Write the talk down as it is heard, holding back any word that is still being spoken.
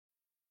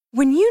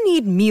When you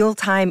need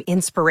mealtime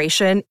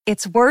inspiration,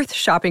 it's worth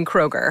shopping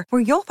Kroger,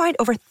 where you'll find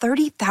over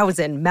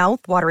 30,000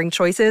 mouth-watering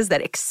choices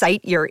that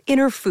excite your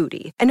inner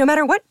foodie. And no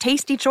matter what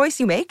tasty choice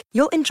you make,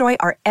 you'll enjoy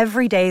our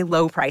everyday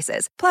low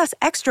prices, plus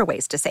extra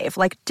ways to save,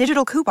 like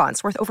digital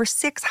coupons worth over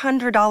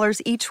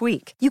 $600 each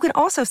week. You can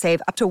also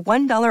save up to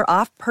 $1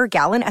 off per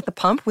gallon at the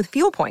pump with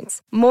fuel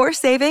points. More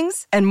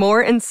savings and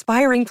more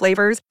inspiring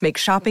flavors make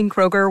shopping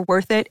Kroger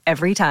worth it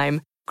every time.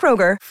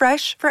 Kroger,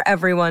 fresh for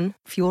everyone.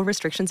 Fuel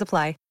restrictions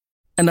apply.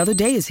 Another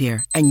day is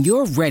here, and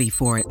you're ready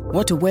for it.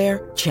 What to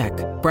wear? Check.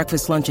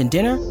 Breakfast, lunch, and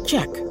dinner?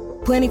 Check.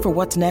 Planning for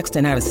what's next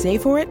and how to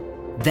save for it?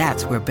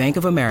 That's where Bank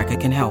of America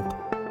can help.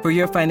 For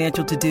your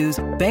financial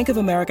to-dos, Bank of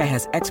America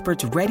has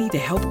experts ready to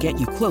help get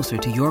you closer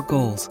to your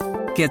goals.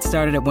 Get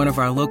started at one of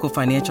our local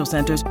financial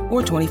centers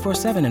or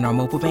 24/7 in our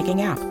mobile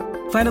banking app.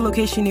 Find a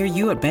location near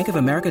you at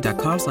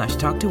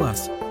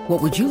bankofamerica.com/talktous. What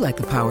would you like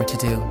the power to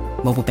do?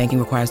 Mobile banking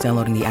requires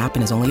downloading the app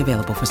and is only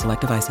available for select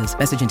devices.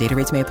 Message and data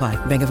rates may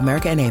apply. Bank of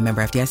America N.A.,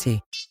 member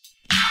FDIC.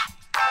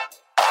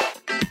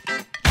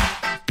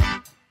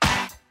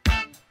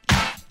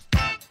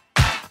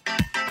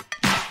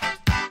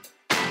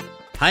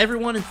 Hi,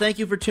 everyone, and thank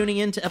you for tuning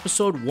in to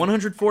episode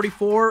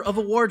 144 of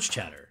Awards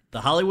Chatter,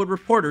 the Hollywood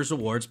Reporters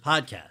Awards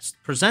podcast,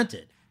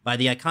 presented by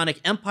the iconic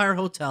Empire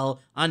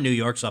Hotel on New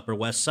York's Upper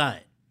West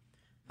Side.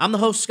 I'm the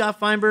host, Scott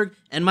Feinberg,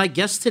 and my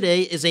guest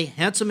today is a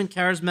handsome and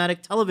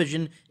charismatic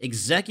television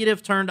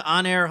executive turned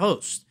on-air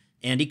host,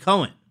 Andy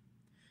Cohen.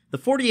 The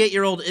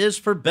 48-year-old is,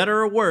 for better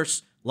or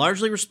worse,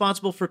 largely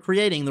responsible for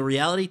creating the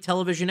reality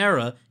television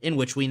era in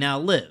which we now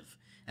live,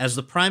 as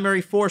the primary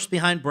force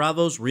behind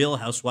Bravo's Real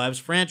Housewives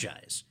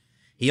franchise.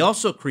 He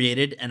also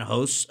created and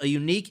hosts a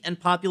unique and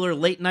popular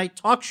late-night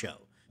talk show,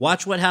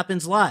 Watch What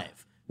Happens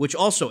Live, which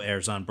also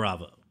airs on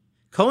Bravo.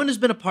 Cohen has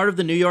been a part of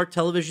the New York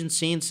television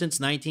scene since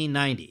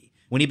 1990,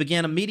 when he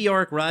began a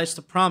meteoric rise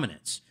to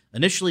prominence,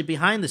 initially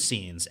behind the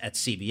scenes at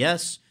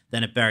CBS,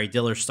 then at Barry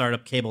Diller's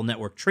startup cable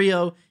network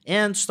Trio,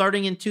 and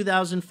starting in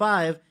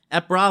 2005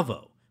 at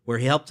Bravo, where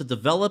he helped to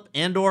develop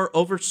and/or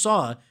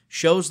oversaw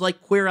shows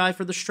like Queer Eye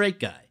for the Straight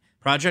Guy,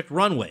 Project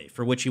Runway,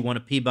 for which he won a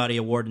Peabody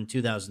Award in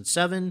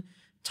 2007,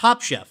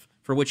 Top Chef,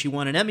 for which he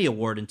won an Emmy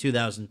Award in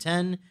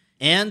 2010,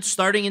 and,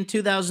 starting in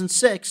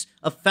 2006,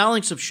 a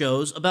phalanx of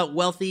shows about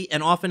wealthy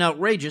and often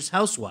outrageous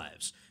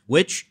housewives,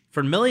 which,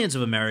 for millions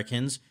of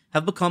Americans,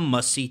 have become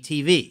must-see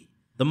TV,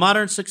 the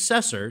modern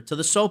successor to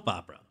the soap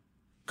opera.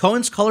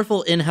 Cohen's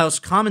colorful in-house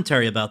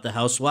commentary about the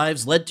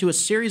housewives led to a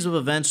series of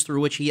events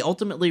through which he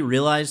ultimately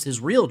realized his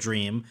real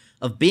dream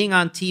of being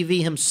on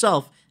TV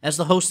himself as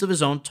the host of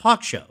his own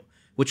talk show,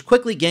 which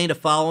quickly gained a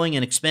following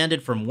and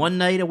expanded from one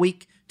night a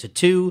week to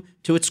 2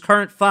 to its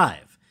current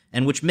 5,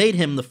 and which made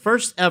him the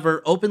first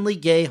ever openly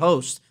gay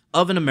host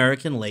of an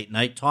American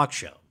late-night talk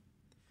show.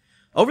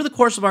 Over the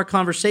course of our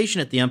conversation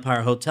at the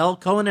Empire Hotel,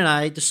 Cohen and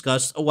I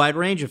discussed a wide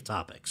range of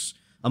topics.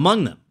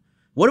 Among them,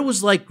 what it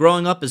was like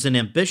growing up as an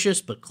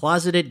ambitious but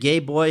closeted gay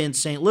boy in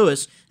St.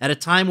 Louis at a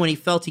time when he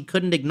felt he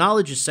couldn't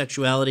acknowledge his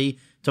sexuality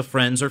to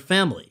friends or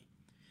family.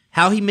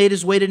 How he made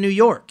his way to New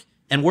York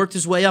and worked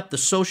his way up the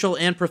social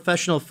and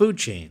professional food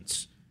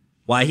chains.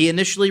 Why he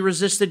initially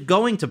resisted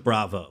going to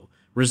Bravo,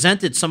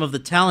 resented some of the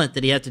talent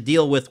that he had to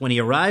deal with when he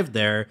arrived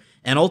there,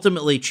 and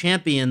ultimately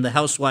championed the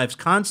housewives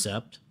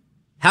concept.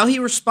 How he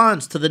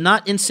responds to the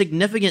not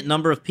insignificant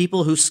number of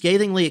people who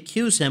scathingly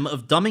accuse him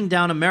of dumbing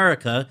down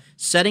America,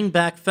 setting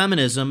back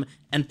feminism,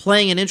 and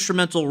playing an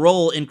instrumental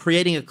role in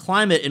creating a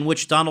climate in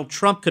which Donald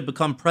Trump could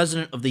become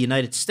president of the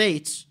United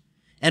States,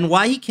 and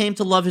why he came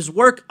to love his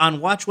work on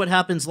Watch What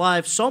Happens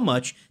Live so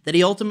much that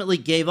he ultimately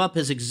gave up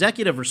his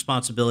executive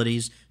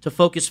responsibilities to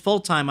focus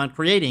full-time on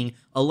creating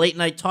a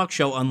late-night talk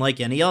show unlike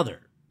any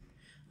other.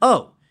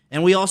 Oh,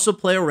 and we also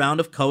play a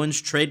round of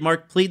Cohen's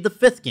trademark Plead the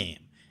Fifth game,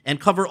 and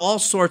cover all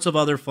sorts of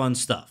other fun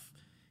stuff.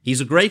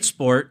 He's a great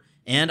sport,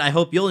 and I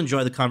hope you'll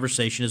enjoy the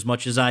conversation as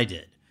much as I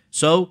did.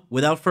 So,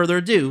 without further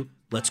ado,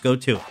 let's go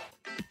to it.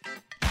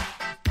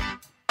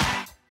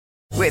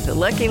 With the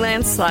Lucky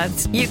Land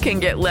Slots, you can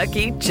get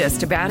lucky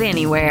just about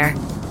anywhere.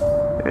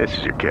 This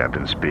is your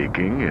captain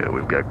speaking.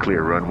 We've got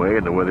clear runway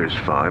and the weather's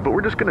fine, but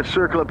we're just going to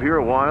circle up here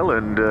a while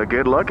and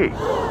get lucky.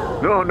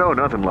 No,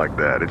 nothing like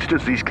that. It's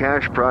just these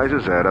cash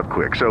prizes add up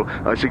quick. So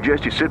I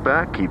suggest you sit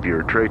back, keep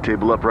your tray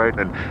table upright,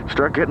 and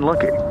start getting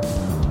lucky.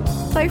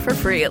 Play for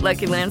free at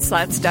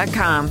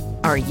LuckyLandSlots.com.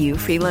 Are you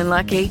feeling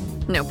lucky?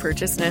 No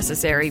purchase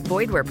necessary.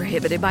 Void where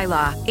prohibited by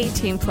law.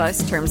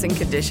 18+ terms and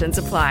conditions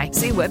apply.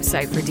 See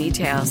website for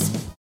details.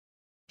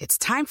 It's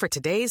time for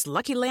today's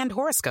Lucky Land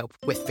horoscope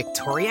with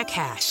Victoria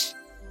Cash.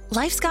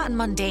 Life's gotten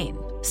mundane,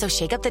 so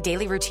shake up the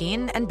daily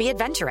routine and be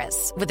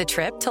adventurous with a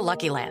trip to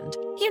Lucky Land.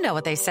 You know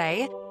what they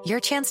say, your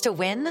chance to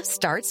win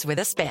starts with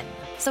a spin.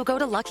 So go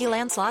to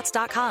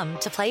LuckyLandSlots.com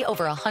to play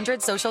over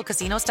 100 social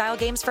casino-style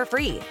games for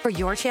free for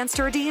your chance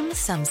to redeem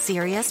some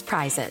serious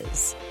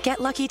prizes. Get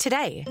lucky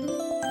today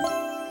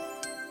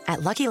at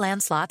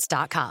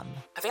LuckyLandSlots.com.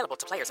 Available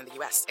to players in the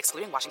U.S.,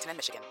 excluding Washington and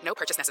Michigan. No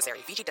purchase necessary.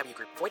 VGW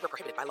Group. Void where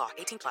prohibited by law.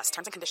 18+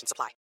 terms and conditions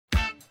apply.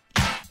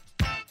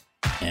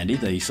 Andy,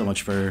 thank you so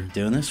much for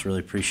doing this. Really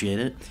appreciate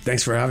it.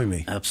 Thanks for having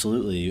me.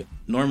 Absolutely.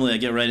 Normally I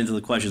get right into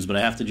the questions, but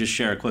I have to just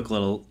share a quick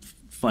little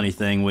funny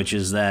thing, which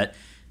is that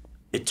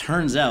it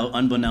turns out,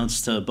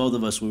 unbeknownst to both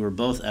of us, we were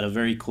both at a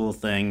very cool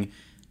thing,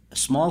 a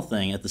small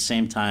thing at the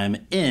same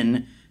time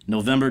in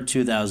November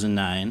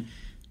 2009.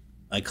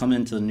 I come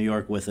into New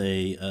York with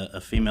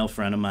a female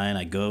friend of mine.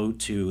 I go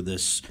to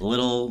this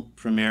little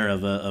premiere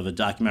of a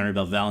documentary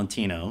about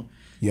Valentino.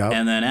 Yep.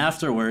 And then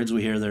afterwards,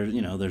 we hear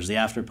there's the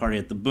after party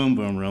at the Boom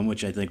Boom Room,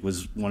 which I think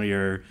was one of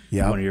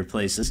your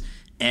places.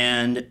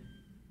 And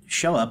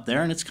show up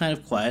there, and it's kind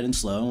of quiet and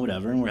slow and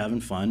whatever, and we're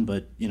having fun,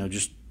 but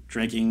just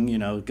drinking.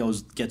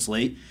 Gets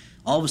late.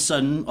 All of a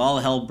sudden, all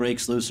hell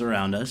breaks loose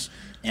around us,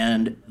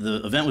 and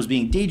the event was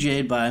being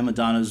DJ'd by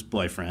Madonna's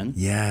boyfriend.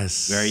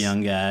 Yes. Very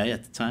young guy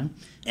at the time.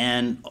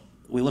 And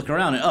we look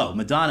around, and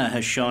Madonna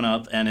has showed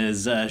up and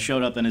is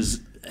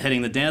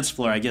hitting the dance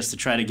floor, I guess, to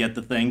try to get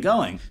the thing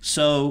going.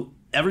 So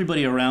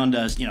everybody around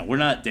us, we're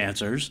not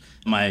dancers,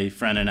 my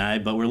friend and I,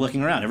 but we're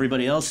looking around.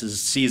 Everybody else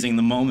is seizing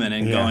the moment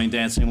and going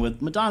dancing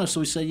with Madonna. So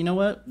we said, you know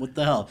what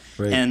the hell?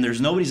 Right. And it's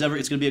going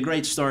to be a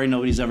great story.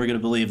 Nobody's ever going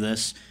to believe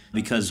this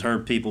because her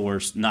people were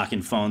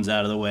knocking phones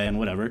out of the way and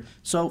whatever.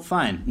 So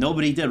fine.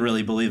 Nobody did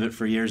really believe it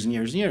for years and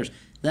years and years.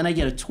 Then I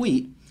get a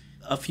tweet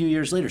a few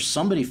years later.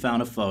 Somebody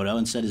found a photo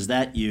and said, is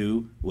that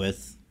you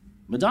with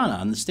Madonna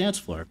on the dance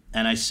floor?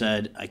 And I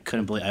said, I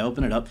couldn't believe it. I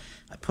opened it up.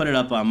 I put it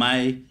up on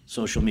my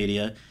social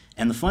media.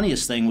 And the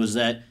funniest thing was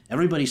that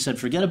everybody said,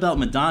 forget about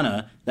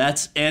Madonna.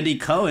 That's Andy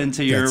Cohen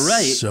to your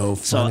right. So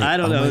funny. So I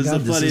don't know. It's the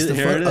funniest.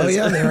 Here it is. Oh,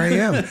 yeah, there I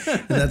am.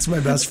 And that's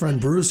my best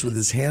friend Bruce with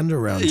his hand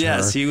around her.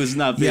 Yes, he was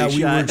not being shy.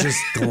 Yeah, we were just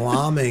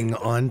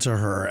glomming onto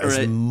her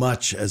as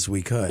much as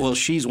we could. Well,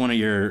 she's one of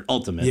your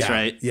ultimates,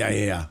 right?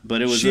 Yeah.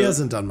 But she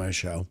hasn't done my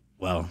show.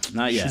 Well,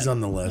 not yet. She's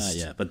on the list.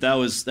 Not yet. But that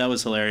was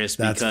hilarious.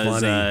 That's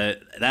because funny.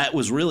 That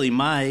was really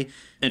my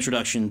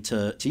introduction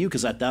to you,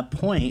 because at that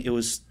point it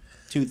was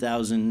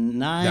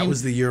 2009. That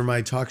was the year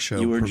my talk show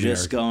You were premiered.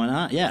 just going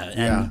on.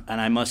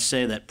 And I must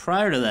say that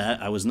prior to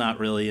that, I was not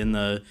really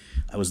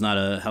I was not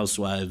a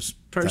Housewives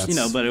person,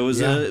 but it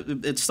was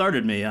it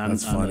started me on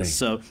this.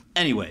 So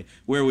anyway,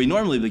 where we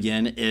normally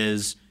begin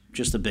is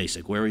just a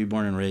basic. Where were you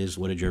born and raised?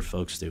 What did your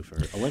folks do for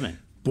a living?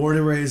 Born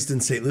and raised in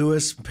St.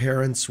 Louis.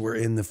 Parents were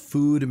in the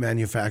food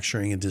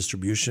manufacturing and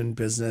distribution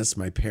business.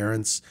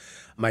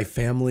 My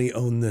family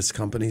owned this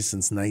company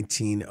since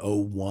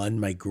 1901.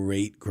 My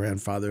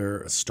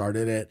great-grandfather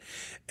started it,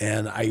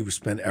 and I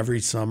spent every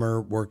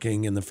summer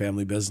working in the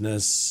family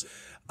business.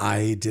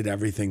 I did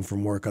everything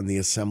from work on the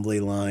assembly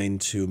line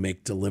to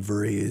make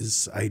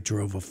deliveries. I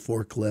drove a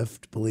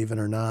forklift, believe it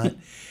or not.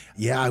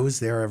 Yeah, I was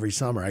there every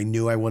summer. I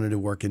knew I wanted to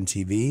work in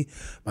TV.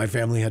 My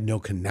family had no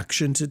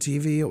connection to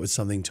TV. It was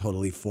something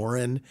totally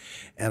foreign.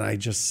 And I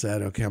just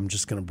said, okay, I'm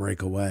just going to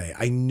break away.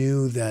 I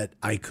knew that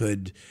I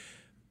could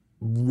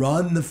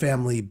run the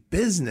family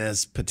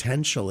business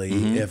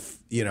potentially if,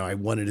 I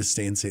wanted to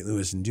stay in St.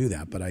 Louis and do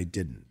that, but I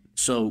didn't.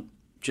 So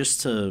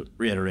just to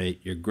reiterate,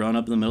 you're grown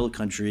up in the middle of the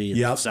country.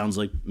 It sounds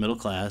like middle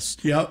class.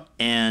 Yep.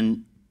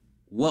 And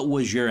what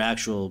was your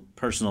actual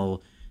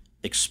personal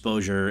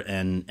exposure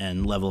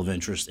and level of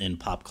interest in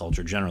pop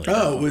culture generally?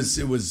 Oh,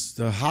 it was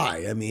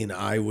high. I mean,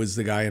 I was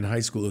the guy in high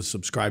school who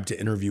subscribed to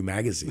Interview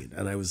magazine,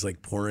 and I was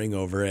like poring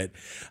over it.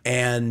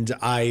 And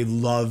I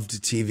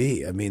loved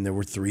TV. I mean, there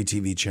were 3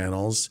 TV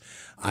channels.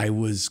 I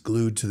was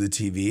glued to the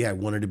TV. I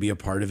wanted to be a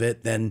part of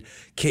it. Then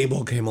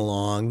cable came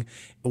along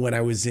when I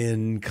was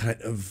in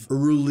kind of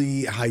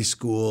early high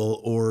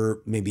school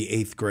or maybe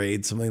 8th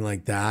grade, something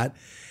like that.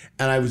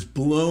 And I was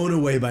blown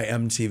away by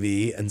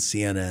MTV and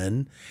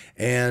CNN.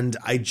 And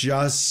I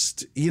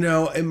just,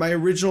 and my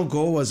original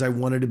goal was I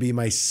wanted to be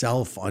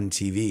myself on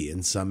TV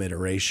in some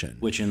iteration.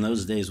 Which in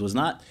those days was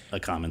not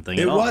a common thing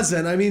at all. It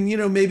wasn't. I mean,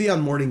 maybe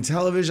on morning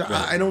television.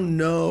 Right. I don't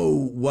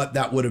know what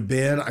that would have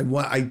been.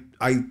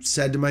 I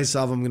said to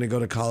myself, I'm going to go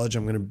to college.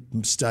 I'm going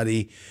to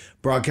study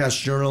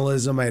broadcast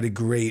journalism. I had a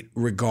great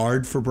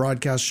regard for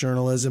broadcast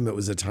journalism. It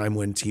was a time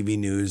when TV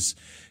news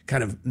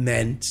kind of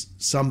meant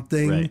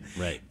something.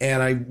 Right.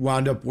 And I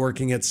wound up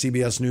working at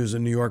CBS News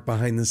in New York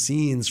behind the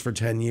scenes for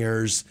 10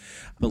 years.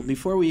 But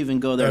before we even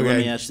go there, let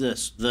me ask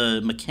this.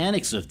 The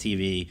mechanics of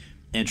TV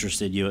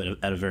interested you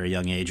at a very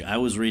young age. I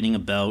was reading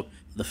about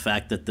the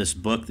fact that this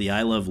book, the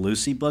I Love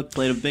Lucy book,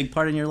 played a big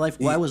part in your life.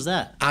 Why was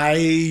that? I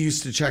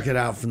used to check it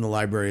out from the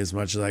library as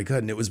much as I could.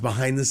 And it was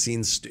behind the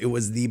scenes. It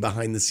was the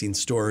behind the scenes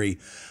story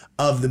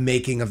of the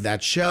making of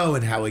that show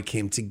and how it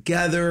came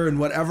together and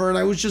whatever. And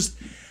I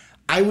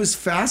was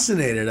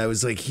fascinated. I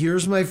was like,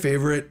 here's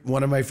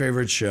one of my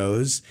favorite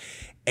shows.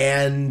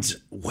 And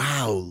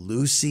wow,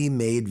 Lucy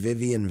made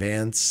Vivian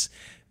Vance,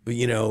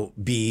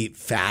 be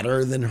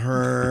fatter than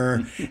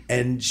her.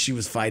 And she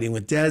was fighting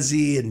with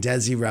Desi, and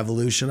Desi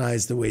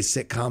revolutionized the way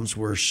sitcoms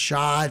were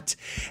shot.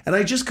 And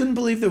I just couldn't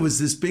believe there was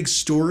this big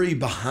story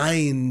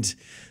behind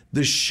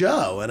the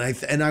show. And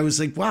I was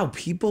like, wow,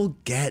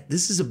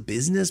 this is a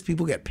business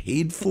people get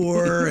paid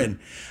for, and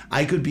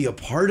I could be a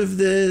part of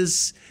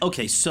this.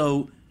 Okay,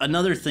 so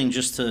another thing,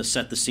 just to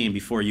set the scene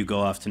before you go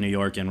off to New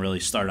York and really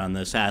start on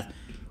this path,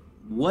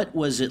 What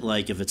was it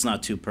like, if it's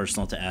not too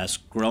personal to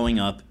ask, growing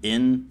up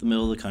in the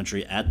middle of the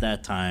country at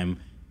that time,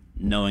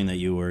 knowing that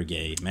you were a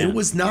gay man? It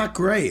was not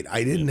great.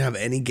 I didn't have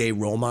any gay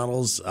role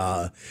models.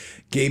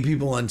 Gay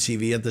people on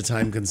TV at the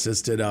time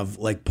consisted of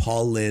like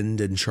Paul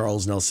Lynde and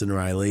Charles Nelson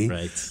Riley,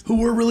 right,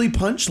 who were really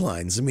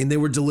punchlines. I mean, they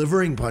were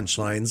delivering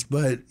punchlines,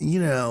 but,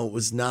 it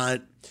was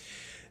not,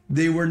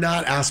 they were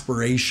not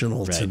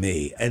aspirational to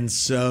me. And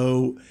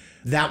so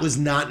that was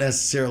not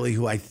necessarily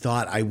who I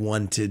thought I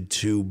wanted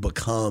to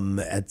become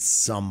at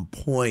some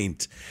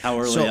point. How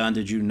early on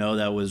did you know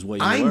that was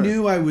what you were? I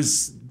knew I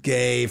was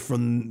gay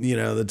from,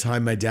 the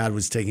time my dad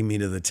was taking me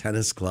to the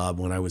tennis club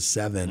when I was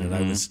 7, and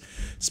I was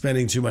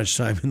spending too much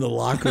time in the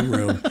locker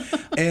room.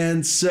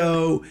 And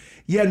so,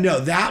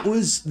 that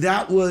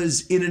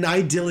was in an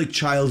idyllic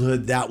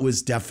childhood. That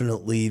was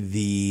definitely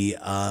the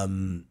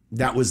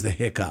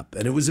hiccup,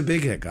 and it was a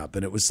big hiccup,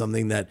 and it was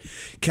something that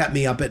kept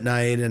me up at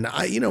night. And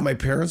my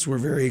parents were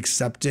very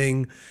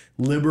accepting,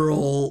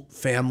 liberal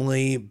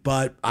family,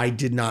 but I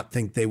did not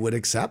think they would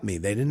accept me.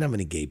 They didn't have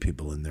any gay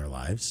people in their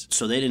lives.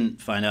 So they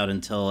didn't find out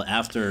until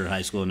after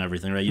high school and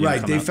everything, right?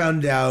 Right. They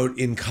found out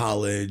in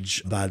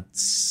college, about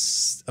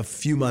a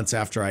few months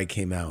after I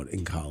came out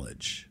in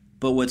college.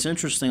 But what's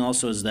interesting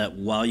also is that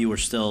while you were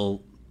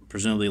still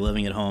presumably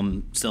living at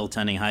home, still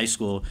attending high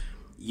school,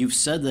 you've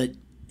said that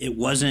it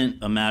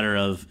wasn't a matter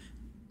of,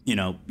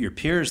 your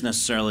peers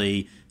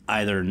necessarily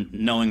either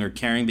knowing or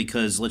caring,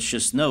 because let's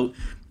just note,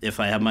 if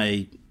I have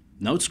my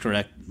notes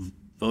correct,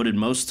 voted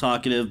most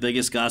talkative,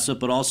 biggest gossip,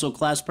 but also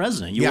class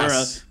president. You were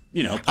a,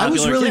 popular I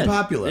was really kid.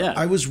 popular. Yeah.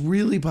 I was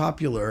really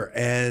popular.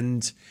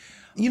 And,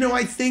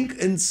 I think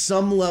in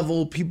some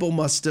level people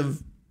must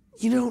have,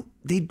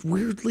 they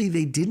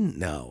didn't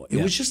know.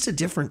 It was just a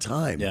different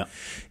time. Yeah.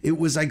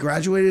 I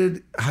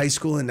graduated high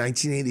school in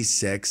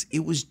 1986.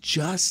 It was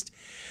just,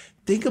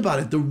 think about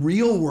it. The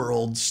Real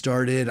World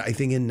started, I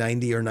think, in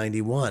 90 or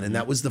 91. And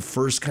that was the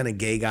first kind of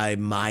gay guy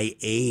my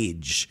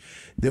age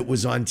that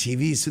was on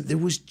TV. So there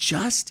was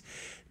just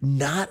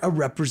not a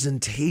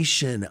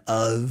representation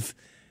of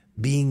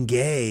being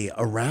gay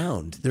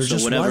around. There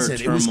just wasn't.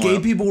 It was gay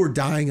people were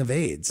dying of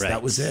AIDS. Right.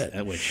 That was it.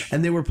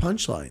 And they were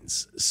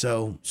punchlines.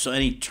 So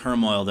any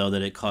turmoil, though,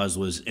 that it caused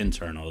was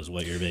internal, is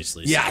what you're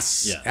basically saying.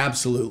 Yes,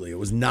 absolutely. It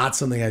was not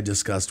something I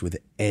discussed with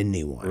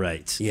anyone.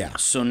 Right. Yeah.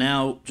 So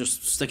now,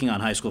 just sticking on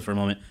high school for a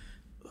moment,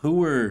 who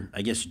were,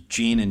 I guess,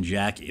 Jean and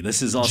Jackie?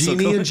 This is also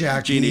Jeannie and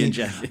Jackie. Jeannie and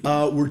Jackie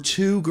were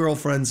two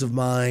girlfriends of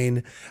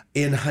mine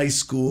in high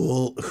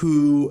school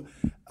who,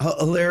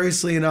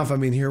 hilariously enough, I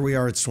mean, here we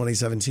are, it's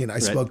 2017. I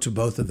spoke to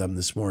both of them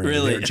this morning.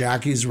 Really?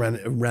 Jackie's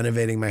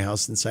renovating my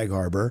house in Sag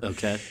Harbor.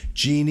 Okay.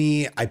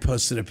 Jeannie, I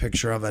posted a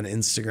picture of on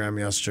Instagram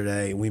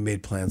yesterday. We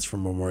made plans for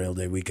Memorial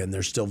Day weekend.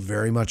 They're still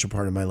very much a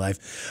part of my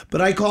life. But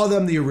I call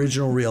them the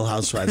original Real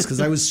Housewives because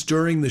I was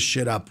stirring the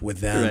shit up with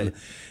them. Right.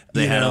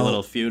 They had a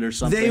little feud or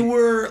something? They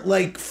were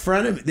like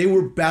they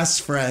were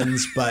best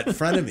friends, but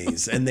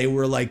frenemies. And they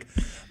were like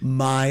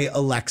my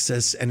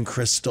Alexis and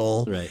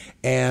Crystal. Right.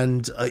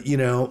 And,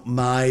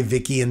 my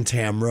Vicky and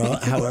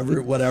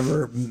Tamra,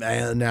 whatever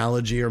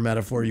analogy or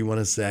metaphor you want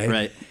to say.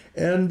 Right.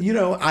 And,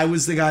 I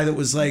was the guy that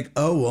was like,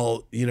 oh,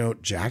 well,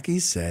 Jackie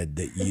said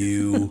that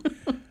you,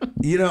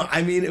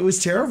 it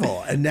was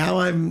terrible. And now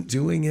I'm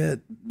doing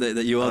it.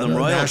 That you owe them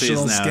royalties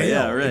now. Scale.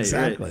 Yeah, right.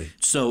 Exactly. Right.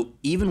 So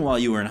even while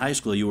you were in high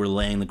school, you were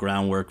laying the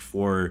groundwork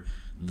for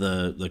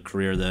the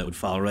career that would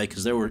follow, right?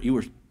 Because you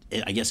were,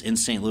 I guess, in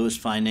St. Louis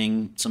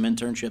finding some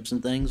internships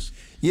and things?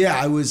 Yeah,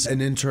 I was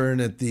an intern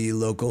at the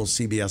local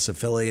CBS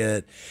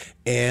affiliate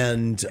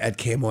and at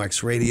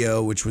KMOX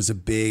Radio, which was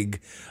the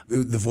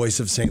voice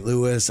of St.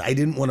 Louis. I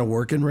didn't want to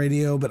work in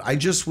radio, but I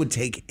just would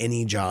take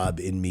any job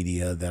in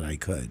media that I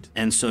could.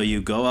 And so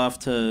you go off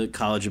to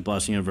college at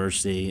Boston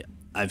University.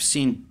 I've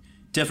seen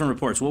different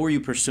reports. What were you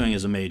pursuing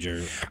as a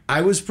major?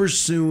 I was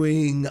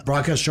pursuing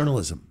broadcast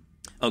journalism.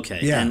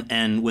 Okay. Yeah.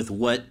 And with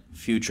what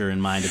future in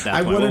mind at that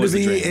point? I wanted to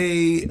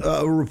be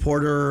a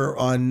reporter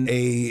on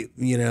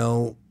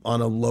on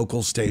a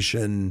local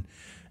station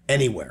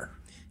anywhere.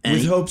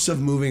 With hopes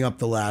of moving up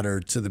the ladder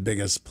to the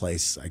biggest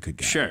place I could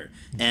get. Sure.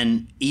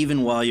 And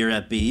even while you're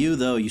at BU,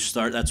 though,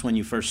 that's when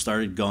you first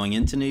started going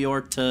into New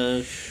York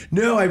to...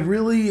 No, I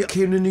really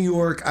came to New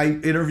York. I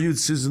interviewed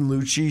Susan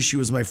Lucci. She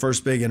was my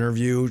first big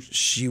interview.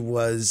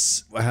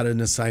 I had an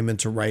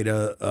assignment to write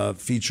a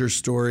feature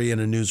story in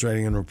a news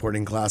writing and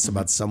reporting class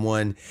about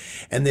someone.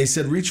 And they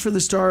said, reach for the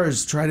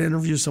stars, try to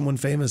interview someone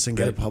famous and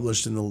get it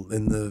published in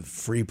the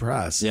free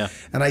press. Yeah.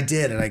 And I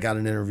did, and I got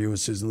an interview with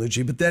Susan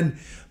Lucci. But then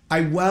I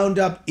wound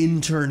up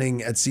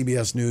interning at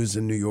CBS News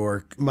in New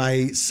York.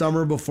 My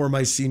summer before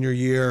my senior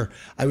year,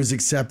 I was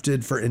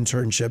accepted for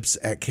internships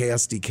at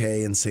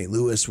KSDK in St.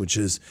 Louis, which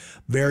is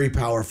very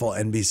powerful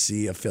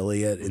NBC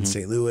affiliate in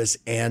St. Louis,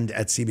 and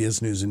at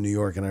CBS News in New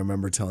York. And I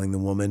remember telling the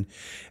woman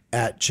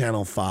at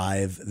Channel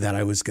 5 that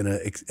I was going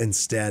to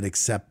instead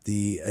accept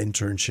the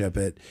internship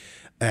at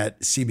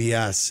at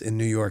CBS in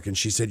New York, and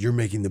she said, "You're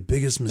making the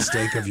biggest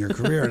mistake of your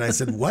career." And I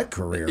said, "What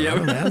career? I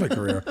don't have a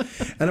career."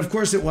 And of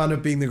course, it wound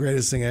up being the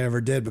greatest thing I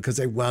ever did, because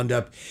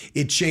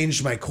it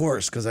changed my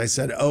course, because I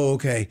said, "Oh,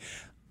 okay,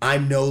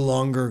 I'm no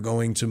longer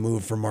going to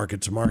move from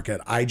market to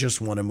market. I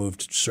just want to move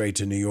straight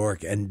to New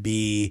York and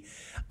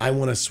I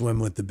want to swim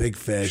with the big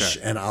fish,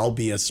 and I'll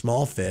be a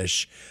small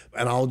fish.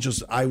 And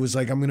I was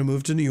like, I'm going to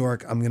move to New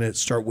York. I'm going to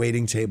start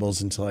waiting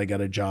tables until I got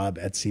a job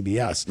at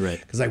CBS. Right.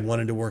 Because I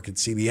wanted to work at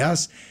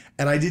CBS.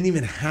 And I didn't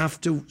even have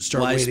to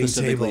start waiting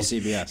tables.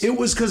 CBS? It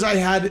was because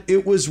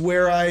it was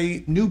where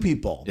I knew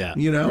people. Yeah.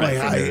 You know,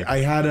 Right, I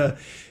had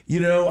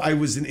I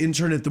was an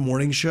intern at the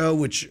morning show,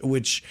 which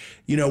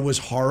was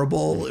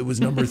horrible. It was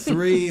number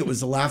 3. It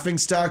was the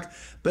laughingstock.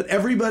 But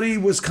everybody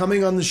was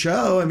coming on the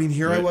show. I mean,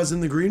 here I was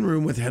in the green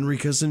room with Henry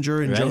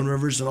Kissinger and Joan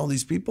Rivers and all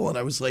these people. And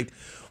I was like,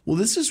 well,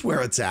 this is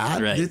where it's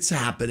at. Right. It's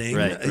happening.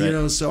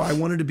 Right. So I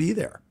wanted to be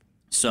there.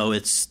 So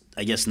it's,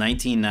 I guess,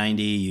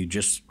 1990. You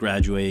just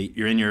graduate.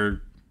 You're in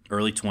your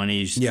early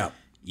 20s. Yeah.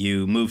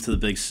 You moved to the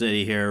big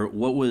city here.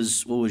 What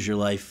was your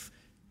life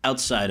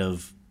outside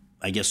of,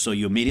 I guess, so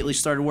you immediately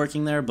started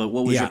working there, but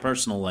what was your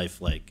personal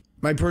life like?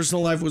 My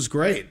personal life was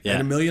great. I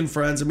had a million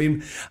friends. I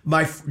mean,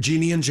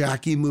 Jeannie and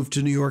Jackie moved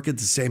to New York at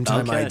the same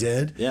time I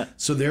did. Yeah.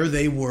 So there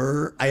they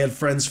were. I had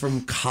friends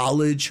from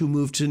college who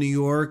moved to New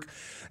York.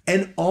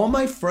 And all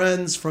my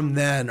friends from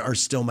then are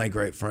still my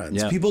great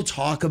friends. Yeah. People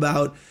talk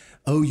about,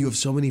 oh, you have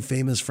so many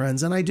famous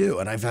friends. And I do.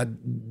 And I've had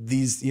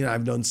these,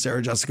 I've known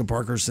Sarah Jessica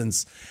Parker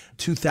since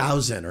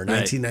 2000 or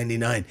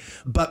 1999.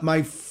 But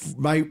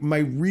my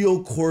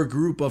real core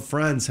group of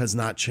friends has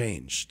not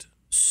changed.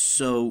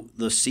 So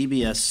the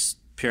CBS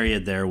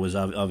period there was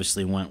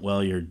obviously went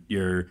well.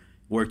 You're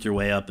worked your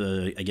way up,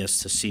 I guess,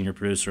 to senior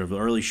producer of the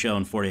early show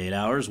in 48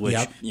 Hours, which,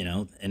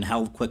 and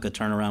how quick a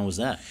turnaround was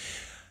that?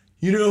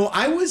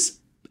 I was,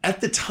 at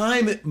the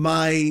time,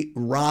 my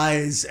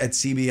rise at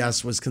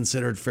CBS was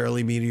considered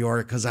fairly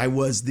meteoric because I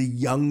was the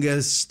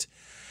youngest.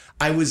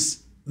 I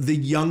was the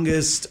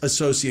youngest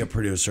associate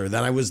producer.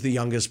 Then I was the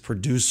youngest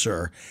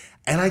producer.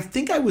 And I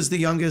think I was the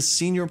youngest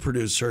senior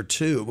producer,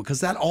 too,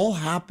 because that all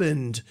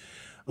happened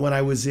when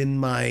I was in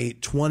my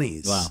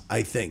 20s,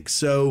 I think.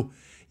 So,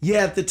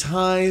 at the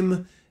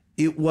time,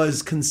 it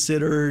was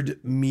considered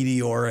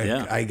meteoric,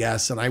 I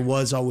guess. And I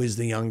was always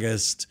the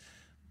youngest.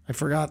 I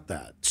forgot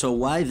that. So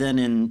why then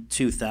in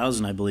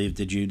 2000, I believe,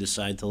 did you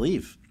decide to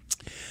leave?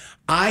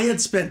 I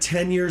had spent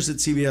 10 years at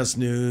CBS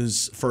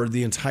News for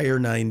the entire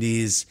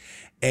 90s.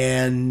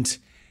 And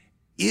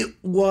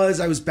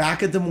I was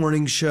back at the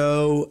morning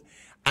show.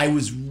 I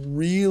was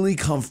really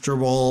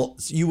comfortable.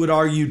 You would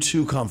argue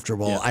too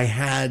comfortable. Yeah. I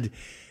had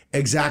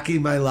exactly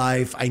my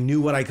life. I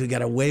knew what I could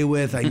get away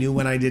with. I knew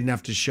when I didn't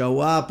have to show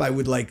up. I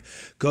would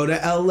go to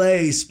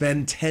LA,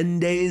 spend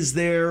 10 days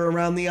there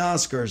around the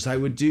Oscars. I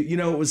would do,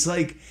 it was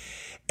like,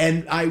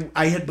 and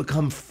I had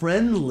become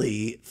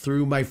friendly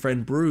through my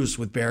friend Bruce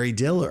with Barry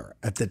Diller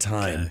at the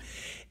time. Okay.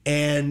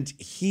 And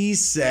he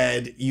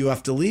said, you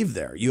have to leave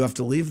there. You have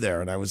to leave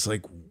there. And I was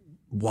like,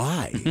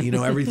 why?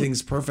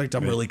 Everything's perfect.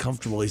 I'm really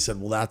comfortable. He said,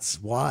 well, that's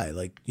why.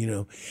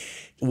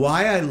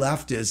 Why I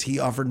left is he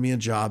offered me a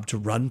job to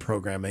run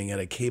programming at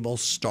a cable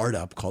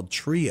startup called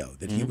Trio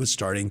that he was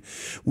starting,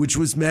 which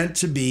was meant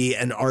to be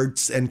an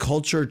arts and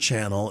culture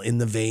channel in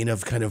the vein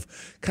of kind of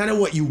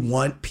what you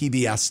want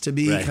PBS to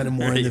be, kind of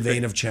more in the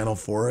vein of Channel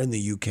 4 in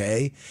the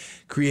UK,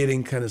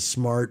 creating kind of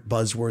smart,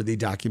 buzzworthy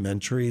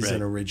documentaries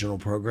and original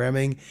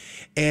programming.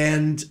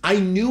 And I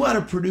knew how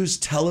to produce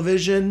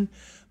television,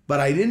 but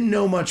I didn't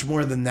know much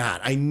more than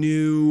that. I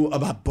knew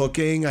about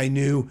booking. I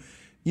knew,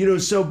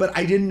 but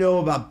I didn't know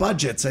about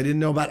budgets. I didn't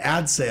know about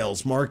ad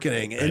sales,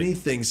 marketing,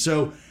 anything.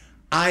 So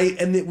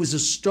and it was a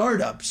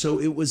startup. So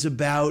it was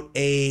about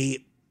a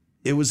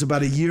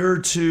year or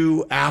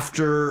two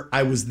after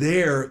I was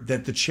there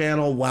that the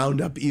channel wound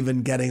up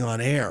even getting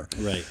on air.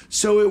 Right.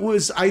 So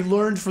I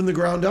learned from the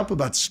ground up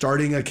about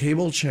starting a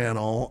cable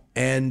channel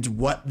and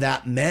what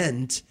that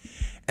meant.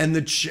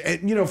 And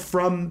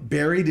from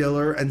Barry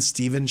Diller and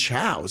Stephen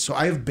Chow. So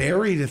I have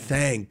Barry to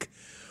thank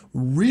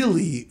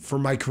really for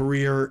my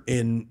career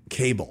in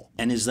cable.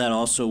 And is that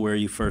also where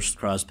you first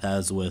crossed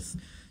paths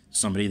with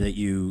somebody that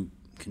you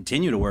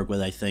continue to work with,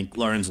 I think,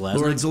 Lauren Zalaznick?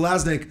 Lauren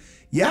Zalaznick.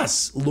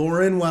 Yes.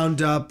 Lauren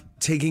wound up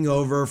taking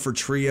over for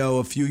Trio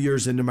a few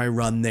years into my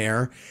run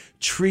there.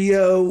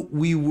 Trio,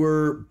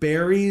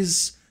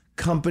 Barry's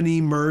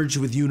company merged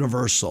with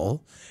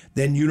Universal.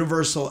 Then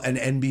Universal and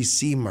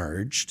NBC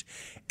merged.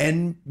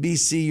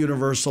 NBC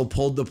Universal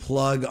pulled the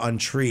plug on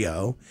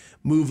Trio,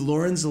 moved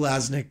Lauren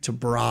Zalaznick to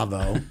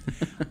Bravo.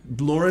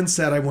 Lauren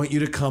said, I want you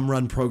to come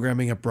run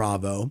programming at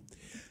Bravo.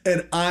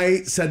 And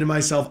I said to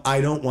myself, I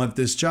don't want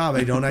this job.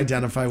 I don't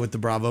identify with the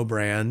Bravo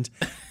brand,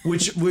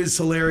 which was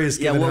hilarious.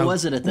 Yeah, what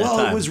was it at that time?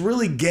 Well, it was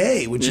really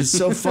gay, which is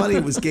so funny.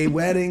 It was gay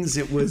weddings.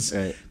 It was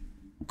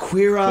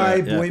Queer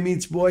Eye, Boy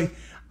Meets Boy.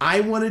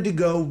 I wanted to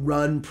go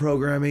run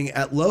programming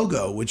at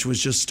Logo, which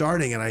was just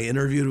starting, and I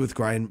interviewed with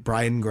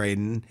Brian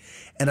Graydon,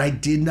 and I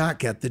did not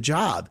get the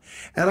job.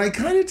 And I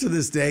kind of to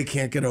this day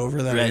can't get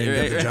over that I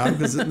didn't get the job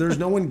because there's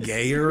no one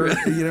gayer,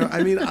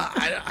 I mean,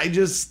 I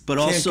just. But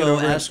can't also get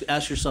over it.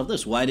 ask yourself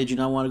this: why did you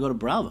not want to go to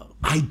Bravo?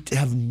 I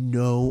have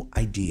no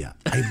idea.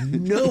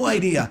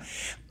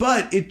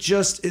 But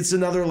it's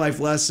another life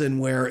lesson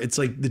where it's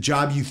like the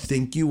job you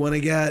think you want to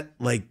get,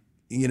 like,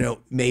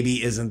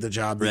 maybe isn't the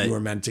job that you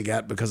were meant to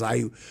get, because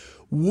I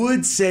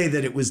would say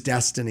that it was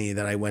destiny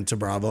that I went to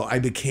Bravo. I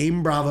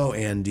became Bravo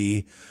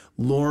Andy.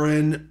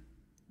 Lauren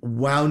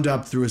wound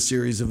up through a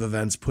series of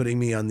events putting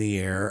me on the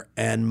air,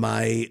 and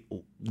my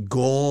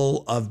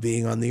goal of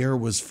being on the air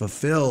was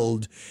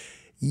fulfilled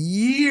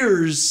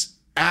years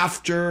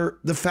after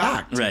the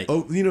fact. Right.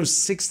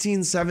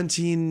 16,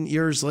 17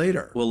 years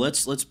later. Well,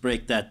 let's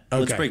break that. Okay.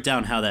 Let's break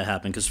down how that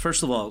happened. Because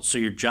first of all, so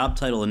your job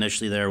title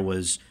initially there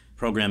was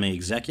programming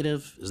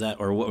executive, is that,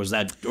 or what was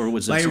that, or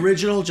was it? My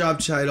original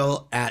job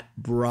title at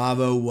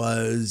Bravo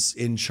was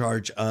in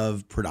charge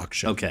of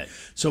production. Okay.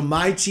 So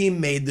my team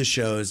made the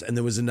shows, and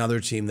there was another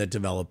team that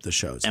developed the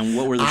shows. And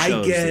what were the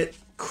shows? I get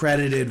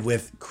credited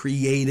with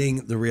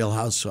creating The Real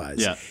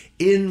Housewives. Yeah.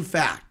 In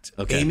fact,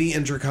 Amy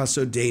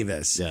Introcaso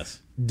Davis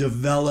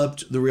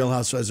developed The Real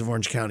Housewives of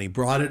Orange County,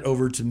 brought it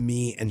over to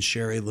me and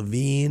Sherry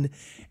Levine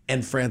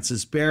and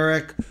Frances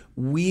Barrick.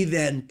 We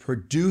then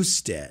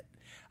produced it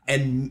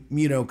and,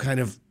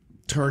 kind of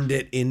turned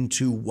it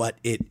into what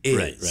it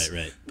is.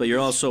 Right. But you're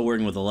also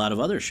working with a lot of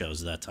other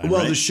shows at that time,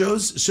 Well, right? the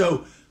shows,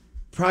 so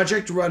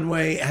Project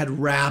Runway had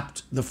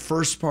wrapped the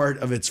first part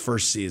of its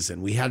first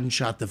season. We hadn't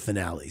shot the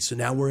finale. So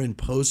now we're in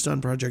post on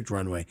Project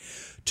Runway.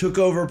 Took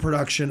over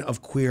production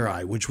of Queer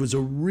Eye, which was a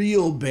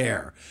real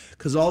bear,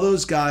 because all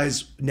those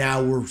guys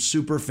now were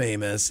super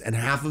famous and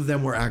half of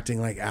them were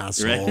acting like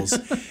assholes.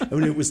 Right. I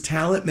mean, it was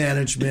talent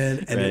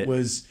management, and it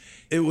was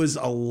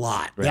a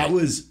lot. Right. That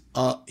was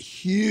a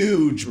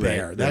huge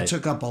bear. That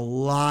took up a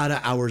lot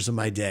of hours of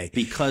my day.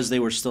 Because they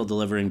were still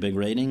delivering big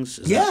ratings?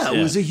 It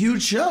was a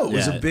huge show. It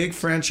was a big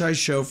franchise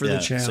show for the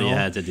channel. So you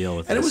had to deal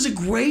with it. And it was a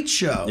great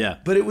show. Yeah.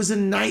 But it was a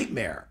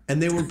nightmare.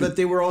 And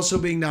they were also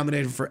being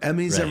nominated for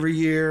Emmys every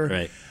year.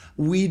 Right.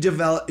 We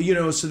developed,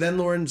 so then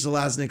Lauren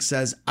Zalaznick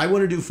says, I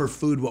want to do for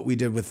food what we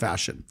did with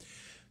fashion.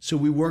 So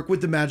we work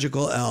with the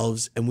Magical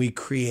Elves and we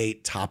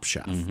create Top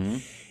Chef. Mm-hmm.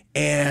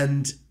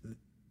 And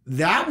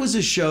that was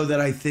a show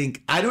that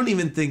I don't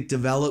even think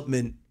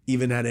development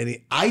even had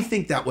any. I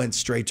think that went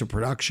straight to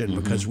production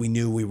because we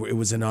knew it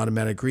was an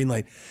automatic green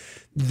light.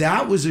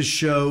 That was a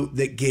show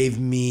that gave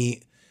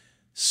me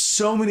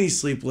so many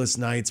sleepless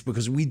nights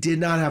because we did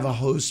not have a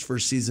host for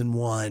season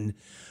 1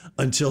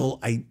 until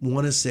I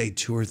want to say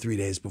 2 or 3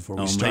 days before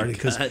we started,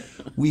 because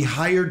we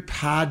hired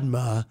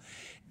Padma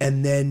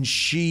and then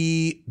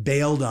she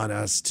bailed on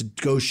us to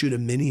go shoot a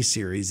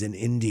miniseries in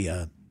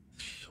India.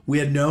 We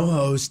had no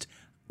host.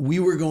 We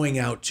were going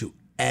out to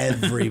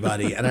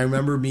everybody. And I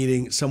remember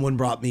someone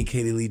brought me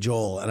Katie Lee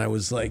Joel, and I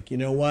was like, you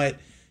know what?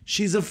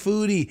 She's a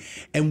foodie.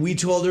 And we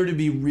told her to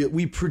be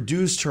we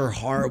produced her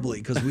horribly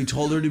because we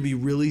told her to be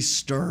really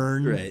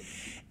stern. Right.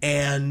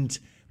 And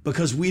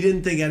because we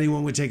didn't think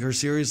anyone would take her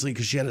seriously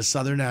because she had a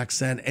Southern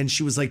accent and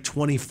she was like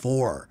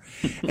 24.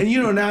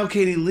 And, now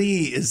Katie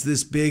Lee is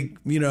this big,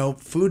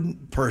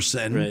 food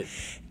person. Right.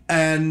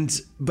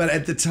 But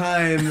at the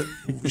time,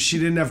 she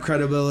didn't have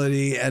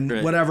credibility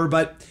and whatever.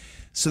 But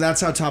so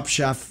that's how Top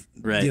Chef,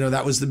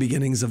 that was the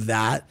beginnings of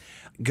that.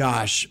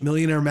 Gosh,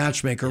 Millionaire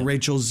Matchmaker,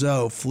 Rachel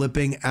Zoe,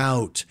 Flipping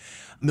Out,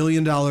 $1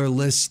 Million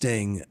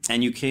Listing.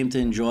 And you came to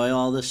enjoy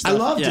all this stuff? I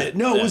loved it.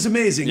 No, it was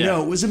amazing. Yeah.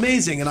 No, it was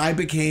amazing. And I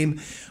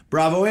became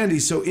Bravo Andy.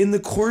 So in the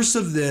course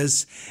of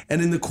this,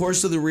 and in the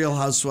course of The Real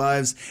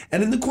Housewives,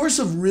 and in the course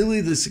of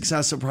really the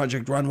success of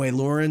Project Runway,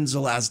 Lauren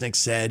Zalaznick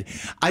said,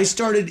 I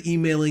started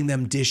emailing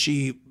them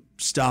dishy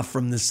stuff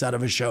from the set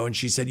of a show, and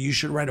she said, you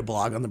should write a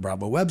blog on the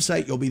Bravo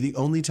website. You'll be the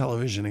only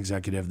television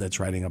executive that's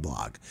writing a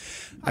blog.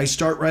 I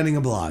start writing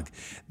a blog.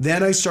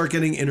 Then I start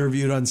getting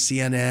interviewed on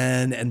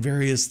CNN and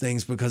various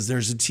things because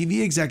there's a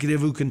TV executive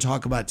who can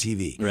talk about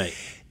TV. Right.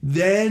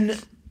 Then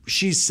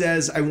she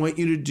says, I want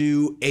you to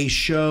do a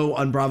show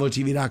on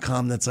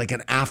BravoTV.com that's like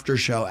an after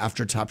show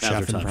after Top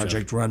Chef and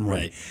Project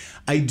Runway. Right.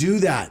 I do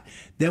that.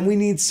 Then we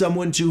need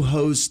someone to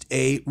host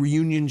a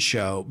reunion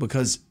show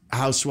because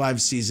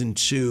Housewives Season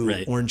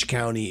 2, Orange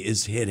County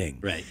is hitting.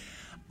 Right.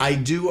 I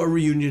do a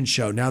reunion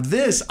show. Now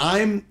this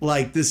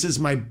is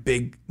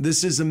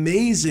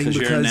amazing because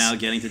you're now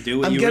getting to do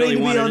what I'm you really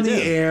wanted to do. I'm getting to be on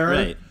the air.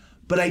 Right.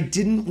 But I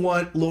didn't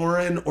want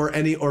Lauren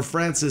or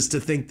Frances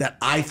to think that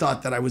I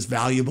thought that I was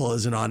valuable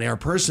as an on-air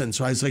person.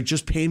 So I was like,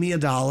 just pay me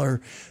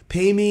 $1.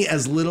 Pay me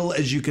as little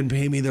as you can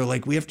pay me. They're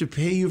like, we have to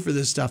pay you for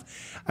this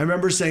stuff. I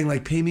remember saying,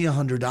 like, pay me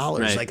 $100.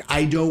 Right. Like,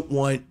 I don't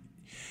want...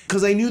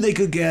 Because I knew they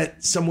could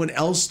get someone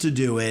else to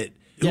do it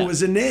who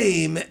was a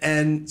name.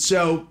 And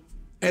so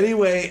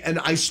Anyway, and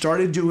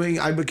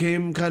I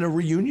became kind of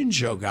reunion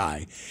show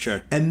guy.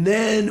 Sure. And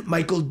then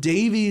Michael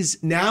Davies,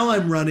 now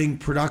I'm running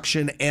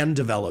production and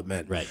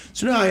development. Right.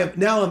 So now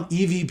I'm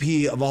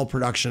EVP of all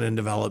production and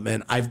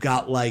development. I've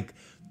got like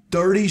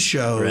 30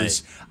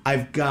 shows. Right.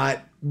 I've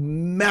got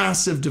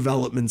massive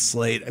development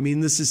slate. I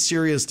mean, this is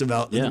serious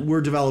development. Yeah.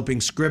 We're developing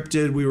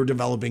Scripted. We were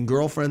developing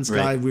Girlfriend's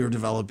Guide. We were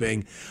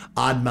developing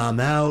Odd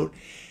Mom Out.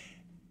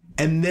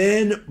 And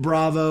then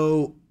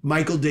Bravo,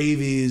 Michael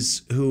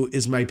Davies, who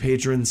is my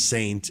patron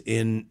saint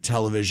in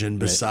television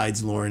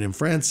besides Lauren and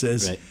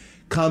Francis,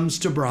 comes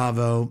to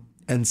Bravo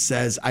and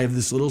says, I have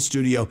this little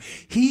studio.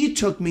 He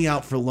took me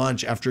out for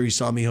lunch after he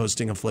saw me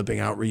hosting a Flipping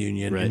Out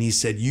reunion. And he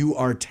said, you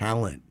are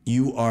talent.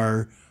 You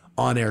are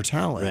on-air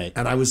talent. Right.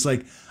 And I was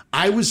like,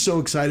 I was so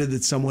excited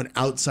that someone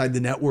outside the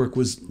network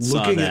was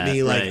looking at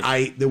me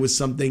like there was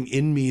something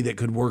in me that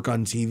could work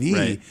on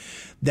TV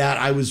that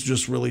I was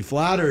just really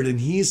flattered.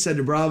 And he said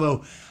to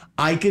Bravo,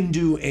 I can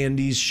do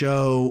Andy's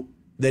show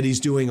that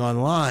he's doing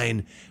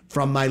online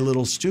from my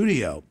little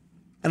studio.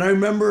 And I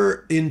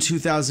remember in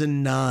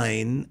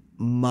 2009,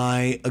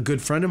 a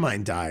good friend of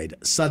mine died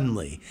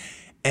suddenly.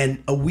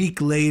 And a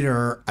week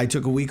later, I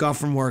took a week off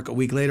from work. A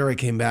week later, I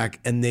came back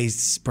and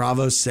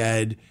Bravo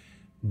said,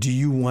 do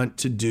you want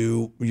to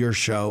do your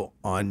show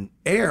on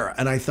air?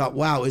 And I thought,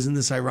 wow, isn't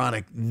this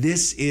ironic?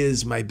 This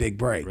is my big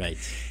break. Right.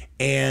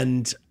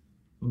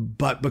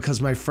 But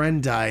because my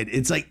friend died,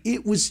 it's like,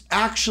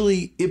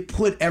 it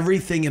put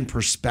everything in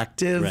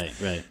perspective.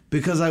 Right.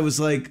 Because I was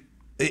like,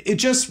 it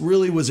just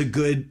really was a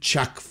good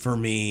check for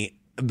me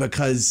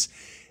because,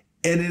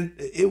 and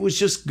it was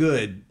just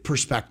good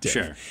perspective.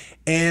 Sure.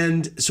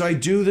 And so I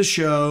do the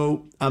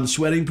show. I'm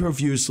sweating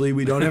profusely.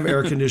 We don't have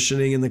air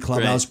conditioning in the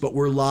clubhouse, but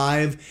we're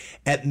live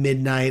at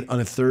midnight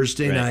on a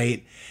Thursday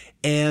night.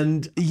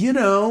 And,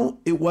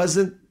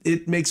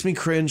 it makes me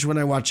cringe when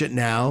I watch it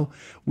now.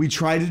 We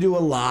try to do a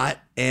lot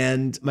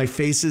and my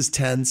face is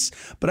tense,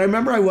 but I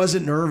remember I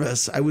wasn't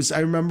nervous. I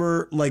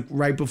remember like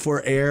right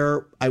before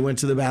air, I went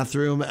to the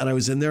bathroom and I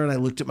was in there and I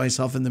looked at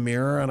myself in the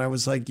mirror and I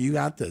was like, you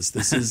got this.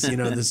 This is,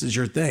 this is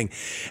your thing.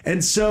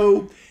 And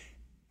so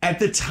at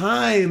the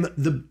time,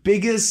 the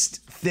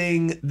biggest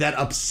thing that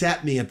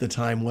upset me at the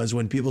time was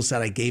when people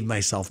said I gave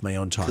myself my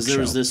own talk show. Because there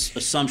was this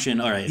assumption,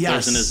 all right, if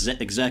there's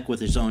an exec with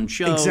his own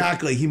show.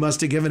 Exactly. He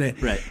must have given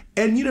it. Right.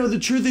 And, the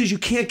truth is you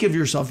can't give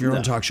yourself your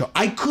own talk show.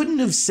 I couldn't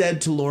have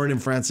said to Lauren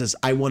and Francis,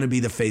 I want to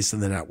be the face of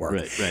the network.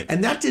 Right.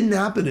 And that didn't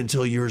happen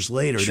until years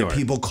later that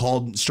people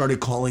started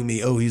calling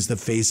me, oh, he's the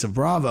face of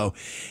Bravo.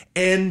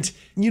 And,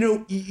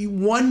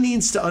 one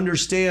needs to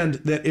understand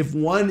that if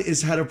one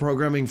is head of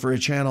programming for a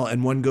channel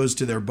and one goes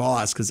to their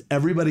boss, because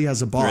everybody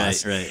has a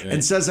boss,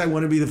 and says, I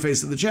want to be the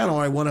face of the channel,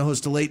 or I want to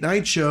host a late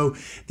night show,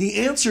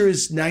 the answer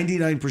is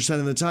 99%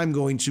 of the time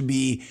going to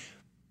be,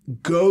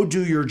 go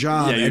do your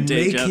job and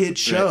make hit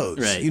shows.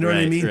 Right, you know what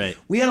I mean? Right.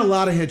 We had a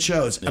lot of hit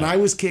shows, and I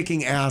was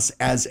kicking ass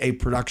as a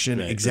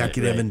production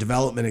executive and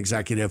development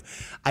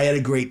executive. I had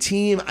a great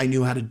team. I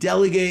knew how to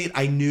delegate.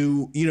 I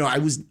knew, I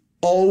was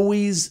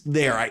always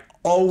there. I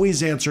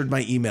always answered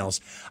my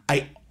emails.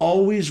 I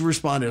always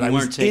responded. I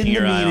was in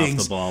the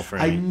meetings.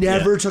 I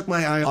never took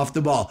my eye off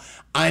the ball.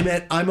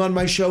 I'm on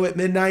my show at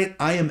midnight.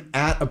 I am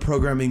at a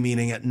programming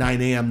meeting at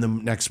 9 a.m. the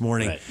next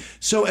morning. Right.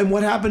 So, and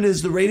what happened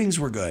is the ratings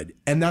were good.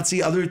 And that's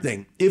the other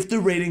thing. If the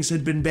ratings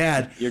had been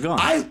bad, you're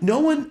gone. No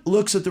one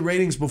looks at the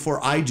ratings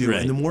before I do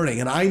in the morning.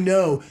 And I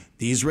know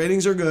these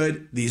ratings are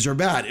good, these are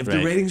bad. If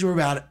the ratings were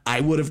bad, I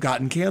would have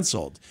gotten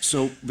canceled.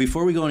 So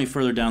before we go any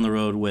further down the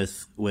road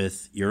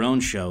with your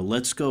own show,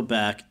 let's go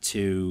back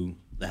to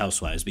The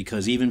Housewives,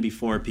 because even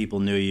before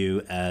people knew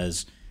you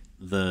as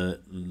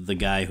the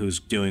guy who's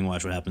doing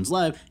Watch What Happens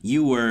Live,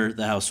 you were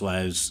the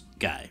Housewives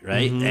guy,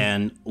 right? Mm-hmm.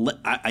 And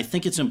I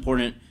think it's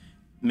important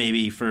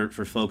maybe for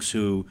folks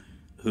who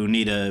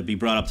need to be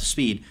brought up to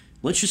speed.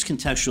 Let's just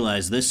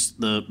contextualize this.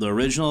 The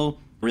original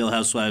Real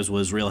Housewives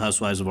was Real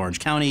Housewives of Orange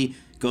County,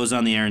 goes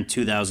on the air in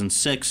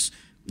 2006.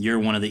 You're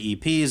one of the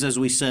EPs, as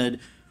we said.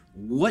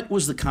 What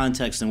was the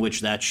context in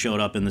which that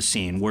showed up in the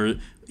scene? What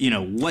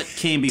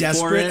came before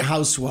Desperate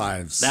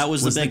Housewives. That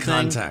was the big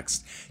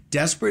context.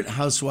 Desperate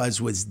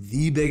Housewives was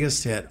the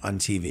biggest hit on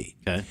TV.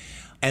 Okay.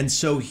 And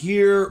so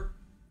here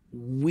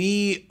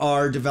we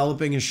are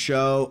developing a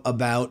show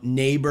about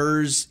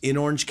neighbors in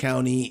Orange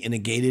County in a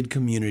gated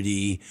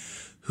community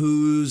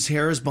whose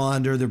hair is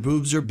blonder, their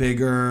boobs are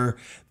bigger,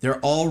 they're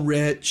all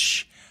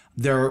rich,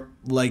 they're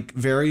like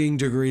varying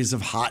degrees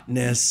of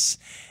hotness.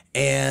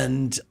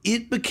 And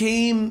it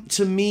became,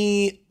 to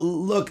me,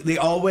 look, they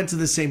all went to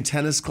the same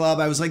tennis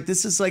club. I was like,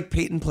 this is like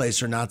Peyton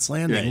Place or Knots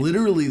Landing. Right.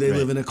 Literally, they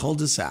live in a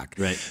cul-de-sac.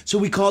 Right. So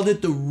we called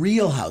it the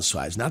Real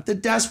Housewives, not the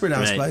Desperate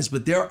Housewives,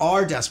 but there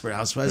are Desperate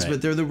Housewives,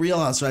 but they're the Real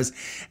Housewives.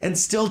 And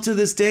still to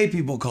this day,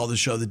 people call the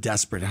show the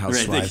Desperate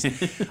Housewives.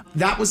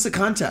 That was the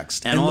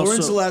context. And also,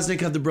 Lauren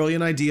Zelaznik had the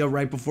brilliant idea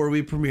right before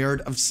we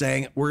premiered of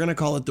saying, we're going to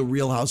call it the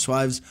Real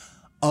Housewives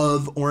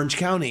of Orange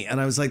County. And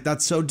I was like,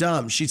 that's so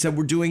dumb. She said,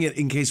 we're doing it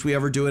in case we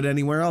ever do it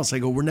anywhere else. I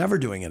go, we're never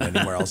doing it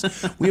anywhere else.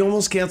 We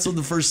almost canceled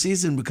the first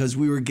season because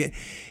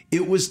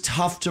it was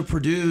tough to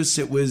produce.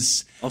 It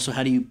was... Also,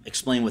 how do you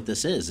explain what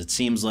this is? It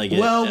seems like...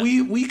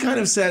 we kind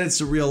of said it's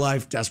a real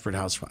life Desperate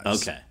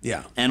Housewives. Okay.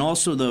 Yeah. And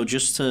also, though,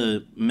 just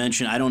to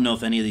mention, I don't know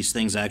if any of these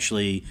things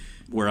actually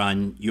were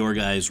on your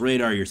guys'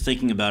 radar, you're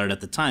thinking about it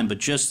at the time, but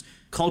just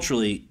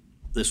culturally,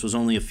 this was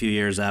only a few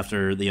years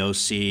after the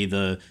OC,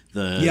 the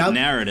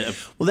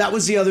narrative. Well, that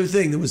was the other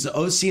thing. There was the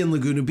OC in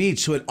Laguna Beach,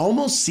 so it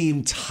almost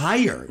seemed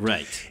tired.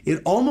 Right.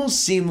 It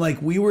almost seemed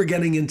like we were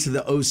getting into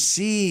the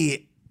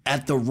OC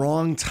at the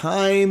wrong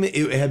time.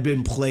 It had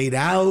been played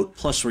out.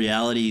 Plus,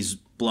 reality's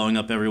blowing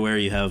up everywhere.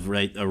 You have,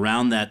 right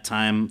around that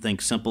time,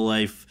 think Simple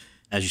Life,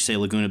 as you say,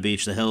 Laguna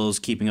Beach, The Hills,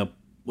 Keeping Up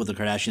with the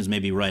Kardashians,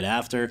 maybe right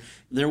after.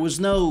 It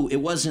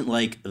wasn't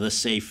like the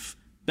safe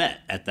bet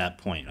at that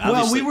point.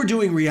 Well, we were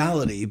doing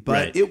reality, but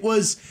right. it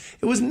was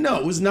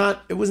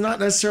not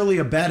necessarily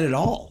a bet at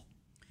all.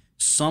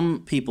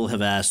 Some people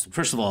have asked,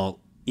 first of all,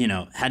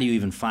 how do you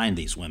even find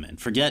these women?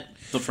 Forget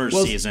the first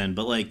season,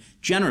 but like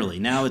generally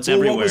now it's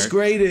everywhere. What was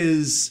great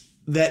is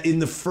that in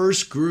the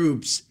first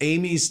groups,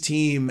 Amy's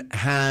team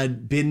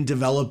had been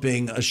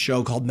developing a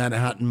show called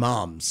Manhattan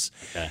Moms.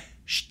 Okay.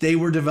 They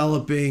were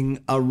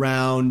developing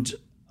around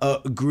a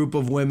group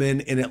of women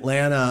in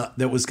Atlanta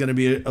that was going to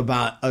be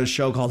about a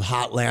show called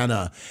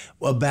Hotlanta,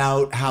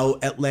 about how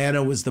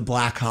Atlanta was the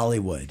Black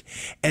Hollywood.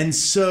 And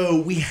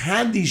so we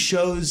had these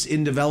shows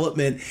in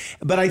development,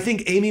 but I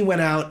think Amy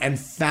went out and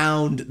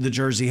found the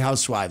Jersey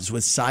Housewives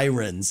with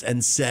Sirens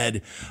and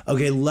said,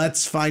 okay,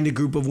 let's find a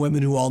group of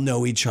women who all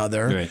know each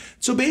other. Right.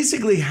 So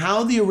basically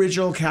how the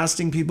original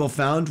casting people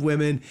found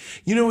women,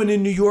 and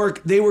in New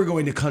York, they were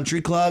going to country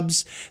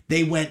clubs.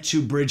 They went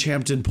to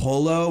Bridgehampton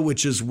Polo,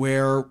 which is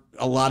where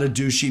a lot of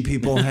douchey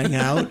people hang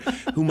out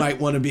who might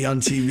want to be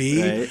on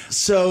TV. Right.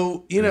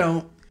 So,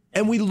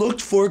 and we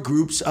looked for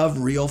groups of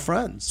real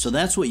friends. So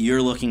that's what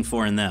you're looking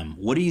for in them.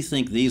 What do you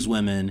think these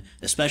women,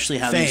 especially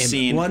having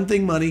seen... One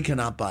thing money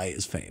cannot buy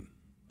is fame.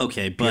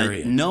 Okay,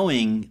 but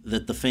knowing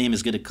that the fame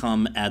is going to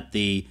come at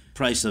the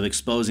price of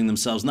exposing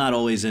themselves, not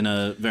always in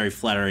a very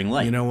flattering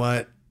light. You know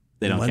what?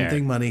 They don't care. One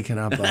thing money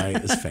cannot buy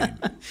is fame.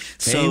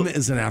 Fame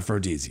is an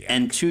aphrodisiac.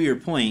 And to your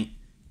point,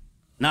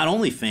 not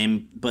only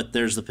fame, but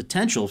there's the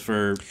potential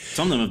for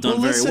some of them have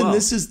done very well.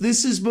 This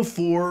is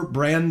before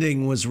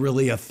branding was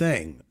really a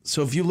thing.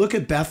 So if you look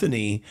at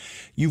Bethany,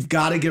 you've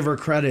got to give her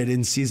credit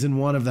in season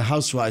 1 of The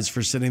Housewives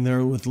for sitting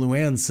there with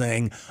Luann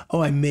saying,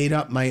 "Oh, I made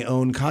up my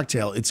own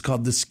cocktail. It's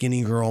called the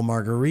Skinny Girl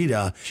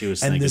Margarita,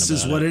 and this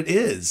is what it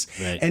is."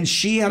 Right. And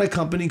she had a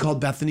company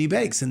called Bethany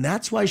Bakes, and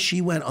that's why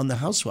she went on The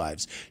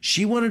Housewives.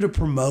 She wanted to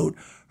promote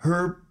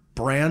her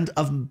brand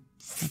of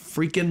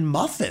freaking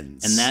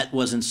muffins. And that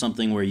wasn't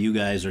something where you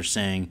guys are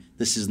saying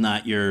this is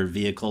not your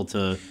vehicle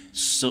to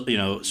sort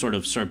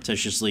of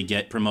surreptitiously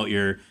promote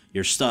your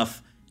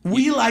stuff.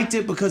 We liked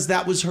it because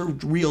that was her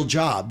real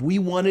job. We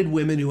wanted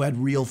women who had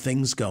real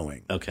things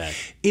going. Okay.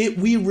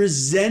 We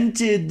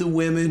resented the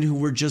women who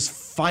were just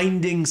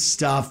finding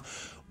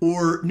stuff.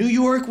 Or New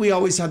York, we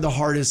always had the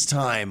hardest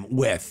time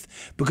with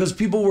because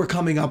people were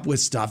coming up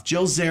with stuff.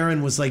 Jill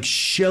Zarin was like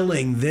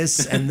shilling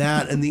this and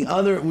that and the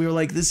other. And we were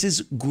like, this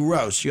is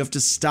gross. You have to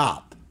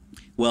stop.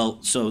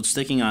 Well, so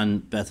sticking on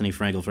Bethany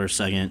Frankel for a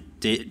second,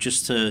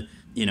 just to,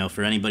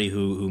 for anybody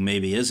who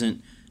maybe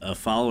isn't a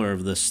follower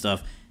of this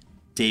stuff,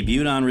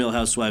 debuted on Real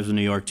Housewives of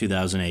New York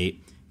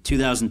 2008.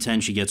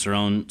 2010, she gets her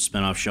own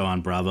spinoff show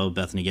on Bravo,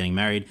 Bethany Getting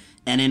Married.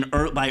 And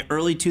by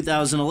early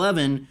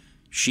 2011...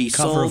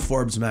 Cover of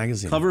Forbes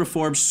magazine. Cover of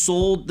Forbes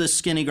sold the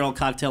Skinny Girl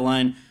cocktail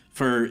line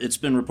for, it's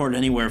been reported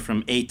anywhere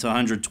from $8 to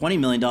 $120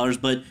 million.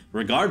 But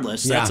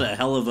regardless, that's a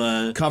hell of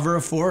a... Cover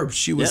of Forbes.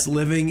 She was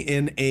living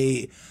in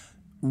a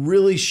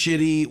really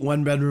shitty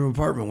one-bedroom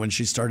apartment when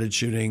she started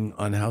shooting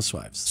on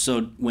Housewives.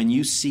 So when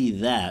you see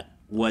that,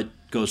 what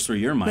goes through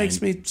your mind?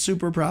 Makes me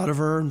super proud of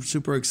her and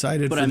super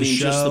excited for the show. But I mean,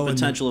 just the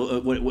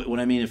potential, what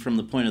I mean from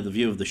the point of the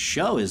view of the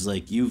show is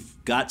like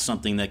you've got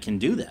something that can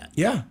do that.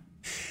 Yeah.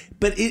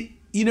 But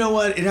you know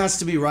what? It has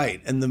to be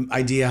right. And the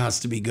idea has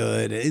to be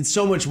good. It's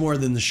so much more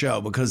than the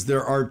show because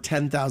there are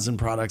 10,000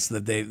 products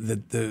that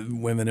the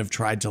women have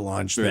tried to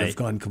launch that have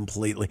gone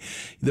completely.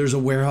 There's a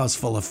warehouse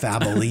full of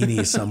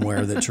Fabellini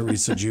somewhere that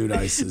Teresa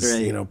Giudice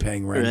is,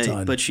 paying rent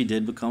on. But she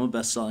did become a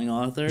best-selling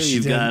author.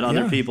 You've got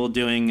other people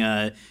doing,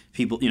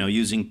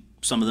 using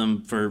some of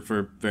them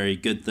for very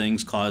good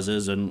things,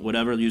 causes and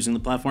whatever, using the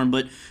platform.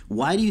 But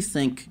why do you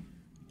think,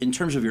 in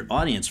terms of your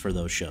audience for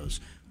those shows,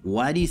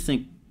 why do you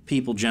think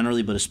people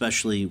generally, but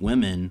especially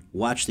women,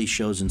 watch these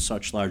shows in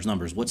such large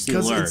numbers? What's the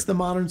allure? Because it's the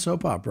modern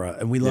soap opera,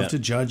 and we love to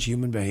judge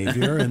human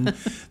behavior, and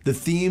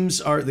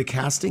the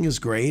casting is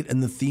great,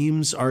 and the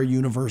themes are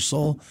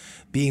universal,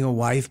 being a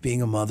wife,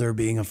 being a mother,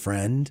 being a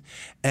friend,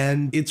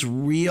 and it's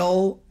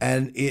real,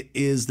 and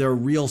there are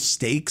real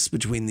stakes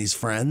between these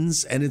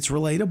friends, and it's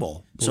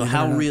relatable. So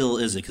how real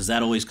is it? Because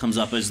that always comes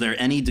up. Is there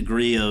any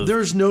degree of...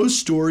 There's no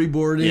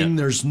storyboarding.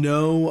 There's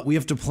no... We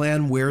have to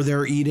plan where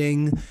they're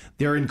eating.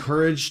 They're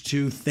encouraged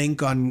to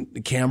think on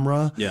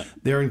camera.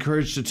 They're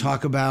encouraged to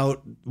talk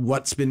about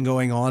what's been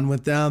going on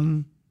with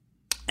them.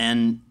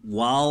 And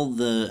while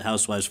the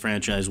Housewives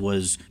franchise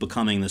was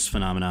becoming this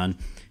phenomenon,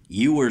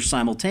 you were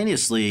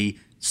simultaneously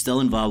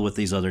still involved with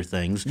these other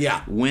things.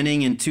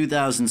 Winning in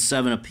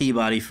 2007 a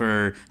Peabody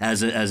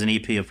as an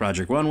EP of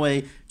Project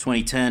Runway,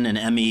 2010 an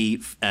Emmy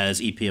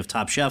as EP of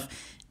Top Chef.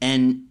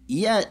 And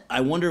yet,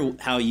 I wonder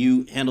how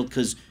you handled,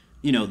 because,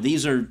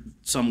 these are,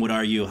 some would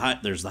argue,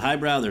 there's the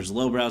highbrow, there's the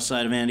lowbrow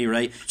side of Andy,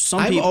 right?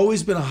 I've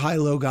always been a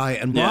high-low guy,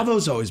 and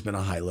Bravo's always been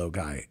a high-low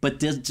guy.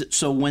 But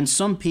so when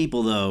some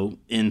people, though,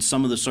 in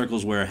some of the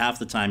circles where half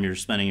the time you're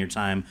spending your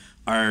time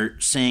are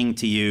saying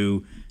to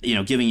you,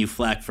 giving you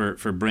flack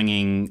for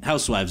bringing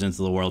Housewives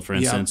into the world, for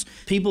instance,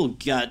 people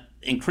got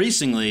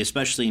increasingly,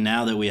 especially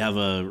now that we have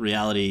a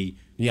reality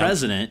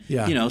president,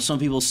 some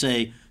people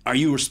say, are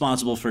you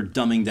responsible for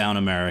dumbing down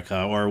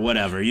America or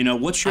whatever?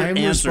 What's your answer to that?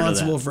 I'm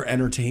responsible for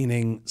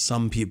entertaining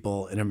some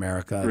people in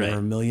America. There are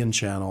a million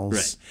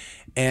channels.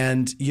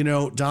 And,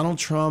 Donald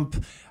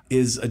Trump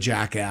is a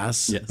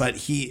jackass, but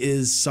he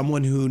is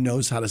someone who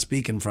knows how to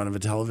speak in front of a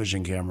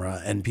television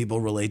camera, and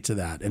people relate to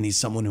that. And he's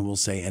someone who will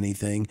say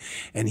anything,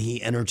 and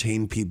he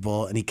entertained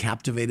people, and he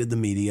captivated the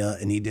media,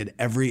 and he did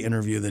every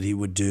interview that he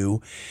would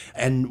do.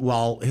 And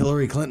while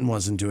Hillary Clinton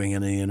wasn't doing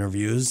any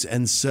interviews,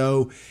 and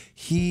so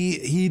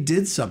he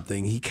did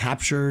something. He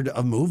captured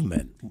a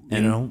movement.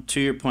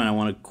 To your point, I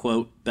want to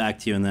quote back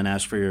to you and then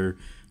ask for your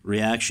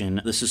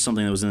reaction. This is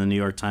something that was in the New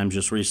York Times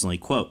just recently.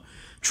 Quote,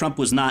 Trump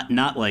was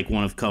not like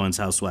one of Cohen's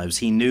housewives.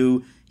 He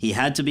knew he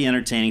had to be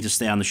entertaining to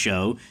stay on the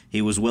show.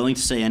 He was willing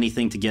to say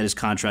anything to get his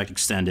contract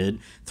extended.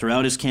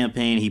 Throughout his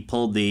campaign, he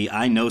pulled the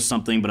 "I know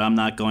something, but I'm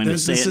not going to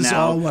say it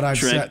now"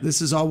 trick.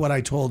 This is all what I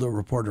told a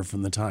reporter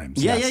from the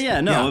Times.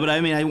 But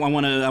I mean, I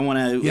want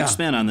to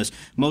expand on this.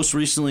 Most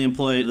recently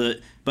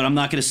employed but I'm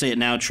not going to say it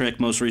now trick.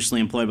 Most recently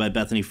employed by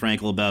Bethany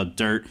Frankel about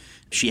dirt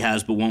she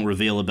has but won't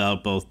reveal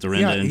about both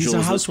Dorinda and Jules.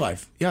 He's a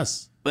housewife.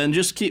 Yes. And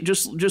just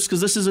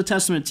because this is a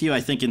testament to you,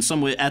 I think in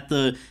some way at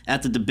the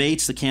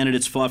debates, the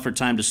candidates fought for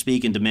time to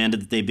speak and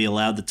demanded that they be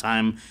allowed the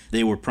time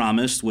they were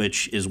promised,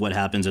 which is what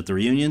happens at the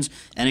reunions.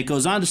 And it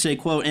goes on to say,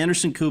 quote,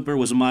 Anderson Cooper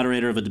was a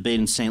moderator of a debate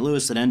in St.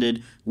 Louis that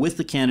ended with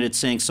the candidates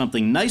saying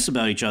something nice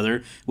about each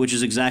other, which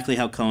is exactly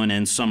how Cohen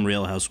ends some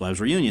Real Housewives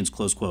reunions,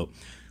 close quote.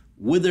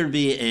 Would there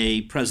be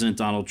a President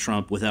Donald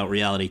Trump without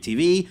reality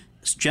TV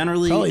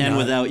generally and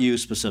without you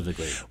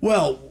specifically?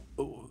 Well,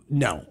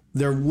 no,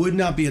 there would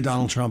not be a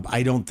Donald Trump,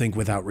 I don't think,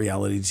 without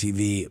reality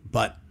TV,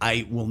 but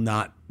I will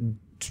not.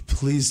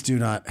 Please do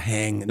not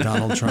hang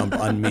Donald Trump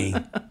on me.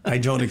 I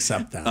don't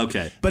accept that.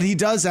 Okay. But he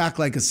does act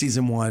like a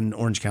season 1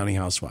 Orange County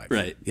housewife.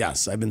 Right.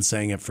 Yes, I've been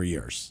saying it for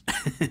years.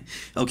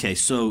 Okay,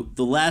 so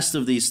the last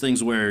of these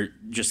things where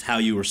just how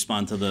you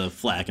respond to the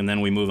flack, and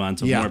then we move on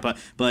to more.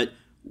 But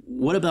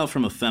what about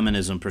from a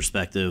feminism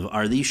perspective?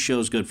 Are these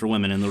shows good for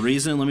women? And the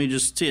reason, let me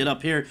just tee it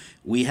up here,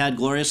 we had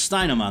Gloria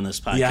Steinem on this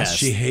podcast. Yes,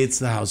 she hates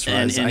the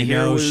Housewives. And I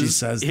know she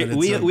says that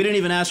we didn't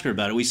even ask her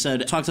about it. We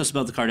said, talk to us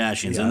about the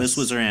Kardashians. Yes. And this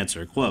was her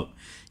answer, quote,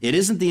 it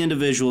isn't the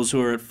individuals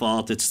who are at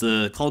fault. It's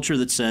the culture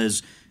that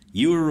says,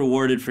 you were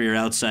rewarded for your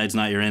outsides,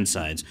 not your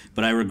insides.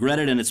 But I regret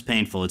it and it's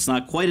painful. It's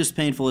not quite as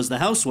painful as The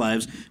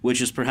Housewives, which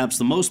is perhaps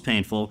the most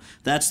painful.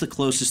 That's the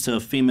closest to a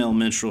female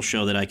minstrel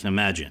show that I can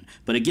imagine.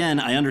 But again,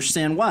 I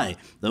understand why.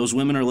 Those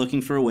women are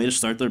looking for a way to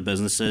start their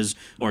businesses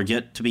or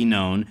get to be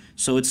known.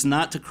 So it's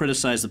not to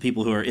criticize the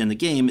people who are in the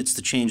game. It's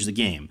to change the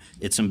game.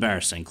 It's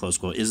embarrassing, close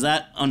quote. Is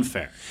that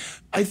unfair?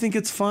 I think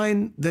it's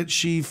fine that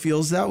she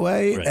feels that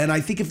way. Right. And I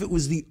think if it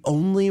was the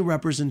only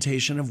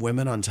representation of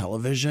women on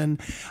television,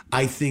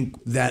 I think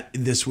that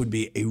this would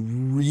be a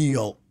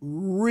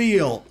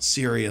real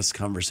serious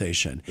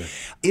conversation. Right.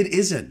 It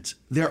isn't.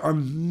 There are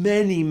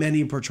many,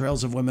 many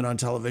portrayals of women on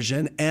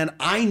television. And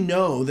I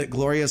know that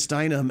Gloria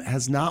Steinem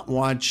has not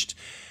watched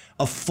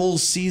a full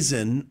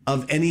season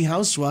of any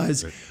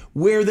Housewives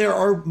where there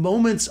are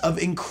moments of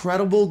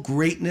incredible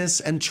greatness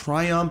and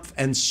triumph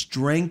and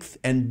strength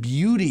and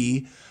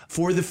beauty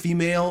for the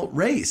female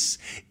race.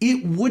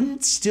 It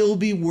wouldn't still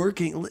be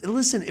working.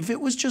 Listen, if it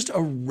was just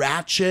a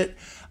ratchet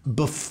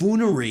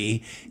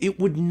buffoonery, it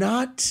would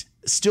not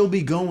still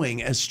be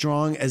going as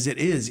strong as it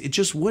is. It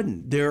just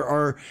wouldn't. There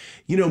are,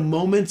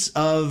 moments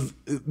of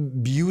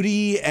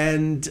beauty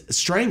and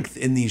strength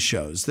in these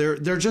shows. There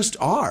just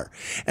are.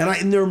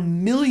 And there are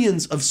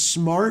millions of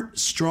smart,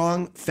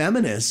 strong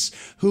feminists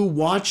who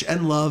watch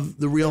and love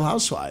The Real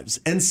Housewives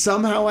and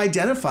somehow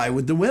identify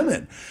with the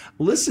women.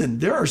 Listen,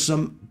 there are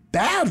some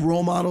bad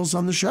role models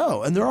on the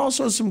show, and there are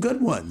also some good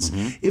ones.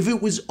 Mm-hmm. If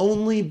it was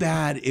only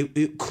bad,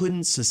 it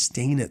couldn't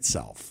sustain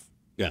itself.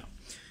 Yeah.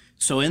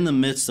 So in the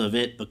midst of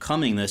it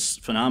becoming this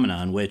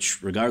phenomenon,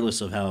 which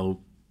regardless of how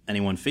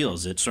anyone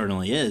feels, it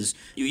certainly is,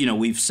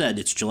 we've said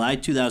it's July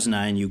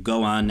 2009. You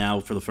go on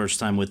now for the first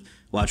time with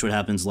Watch What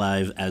Happens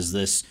Live as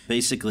this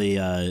basically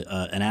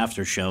an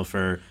after show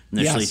for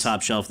initially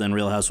Top Shelf, then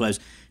Real Housewives.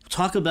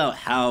 Talk about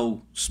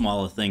how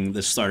small a thing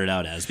this started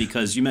out as,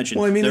 because you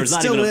mentioned there was it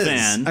not still even a is.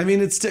 fan. I mean,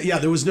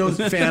 there was no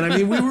fan. I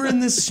mean, we were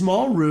in this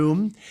small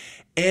room,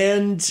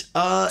 and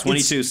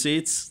 22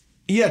 seats.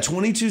 Yeah,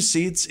 22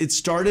 seats. It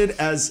started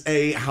as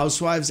a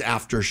Housewives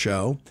after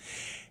show,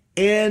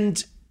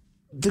 and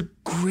the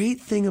great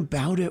thing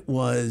about it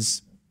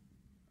was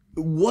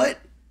what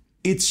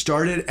it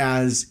started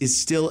as is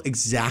still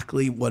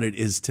exactly what it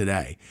is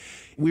today.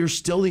 We're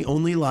still the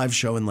only live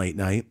show in late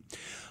night.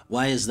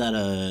 Why is that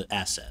an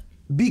asset?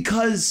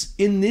 Because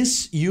in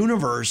this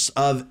universe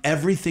of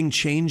everything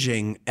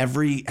changing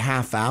every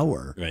half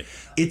hour, right,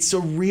 it's a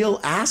real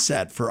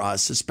asset for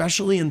us,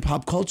 especially in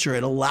pop culture.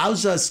 It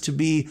allows us to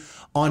be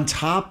on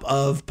top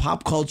of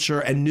pop culture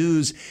and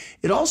news.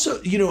 It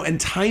also, and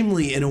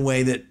timely in a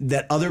way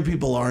that other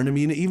people aren't. I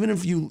mean, even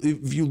if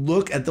you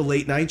look at the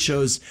late night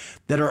shows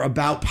that are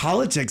about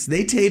politics,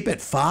 they tape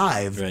at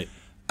 5. Right.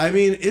 I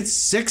mean, it's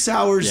 6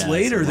 hours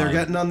later they're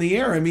getting on the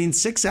air. I mean,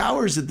 6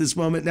 hours at this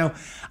moment. Now,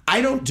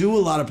 I don't do a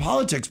lot of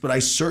politics, but I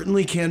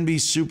certainly can be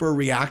super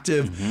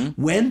reactive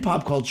when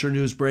pop culture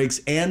news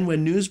breaks and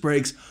when news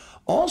breaks.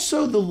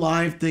 Also, the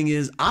live thing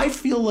is, I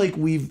feel like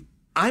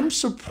I'm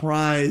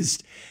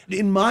surprised.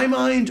 In my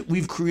mind,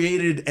 we've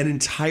created an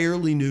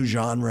entirely new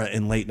genre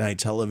in late night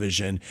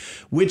television,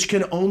 which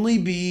can only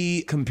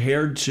be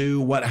compared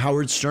to what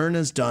Howard Stern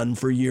has done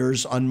for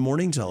years on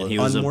morning television,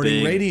 on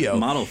morning radio.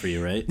 Model for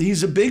you, right?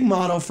 He's a big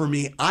model for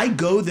me. I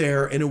go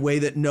there in a way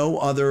that no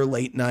other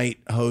late night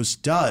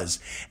host does.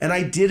 And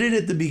I did it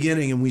at the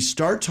beginning, and we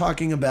start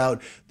talking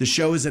about the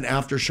show as an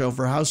after show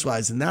for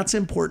Housewives. And that's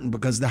important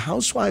because the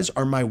Housewives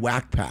are my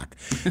whack pack.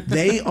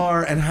 They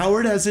are, and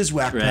Howard has his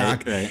whack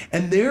pack. Right.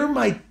 And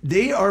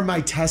they are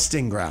my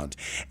testing ground.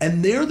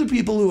 And they're the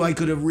people who I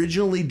could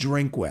originally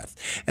drink with.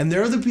 And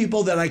they're the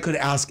people that I could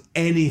ask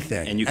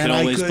anything. And you could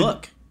always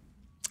book.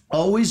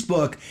 Always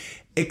book.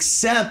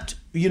 Except,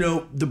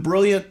 the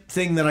brilliant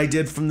thing that I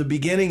did from the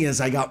beginning is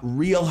I got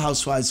Real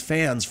Housewives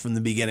fans from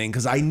the beginning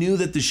because I knew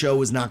that the show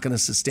was not going to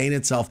sustain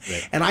itself.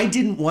 Right. And I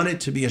didn't want it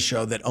to be a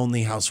show that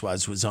only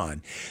Housewives was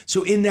on.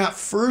 So in that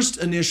first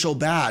initial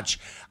batch,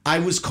 I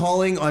was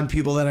calling on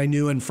people that I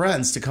knew and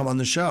friends to come on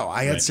the show.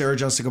 I had Sarah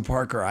Jessica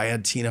Parker. I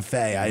had Tina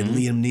Fey. I had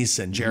Liam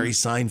Neeson, Jerry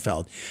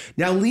Seinfeld.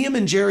 Now, Liam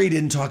and Jerry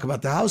didn't talk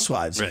about the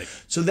Housewives. Right.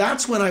 So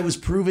that's when I was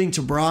proving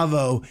to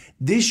Bravo,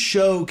 this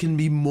show can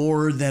be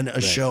more than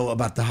a show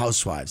about the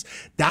Housewives.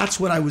 That's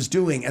what I was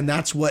doing, and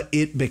that's what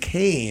it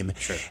became.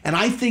 Sure. And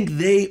I think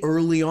they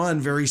early on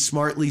very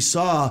smartly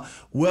saw,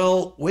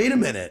 well, wait a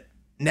minute.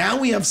 Now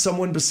we have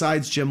someone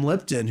besides Jim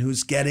Lipton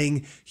who's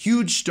getting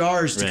huge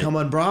stars to come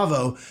on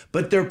Bravo,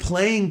 but they're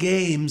playing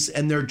games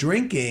and they're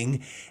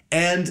drinking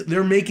and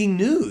they're making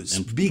news.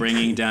 And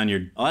bringing down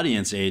your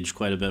audience age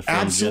quite a bit. From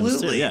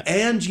absolutely. Yeah.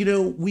 And,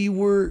 we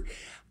were...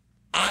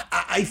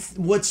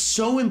 what's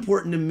so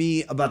important to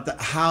me about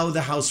how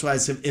the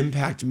Housewives have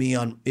impacted me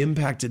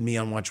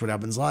on Watch What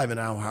Happens Live and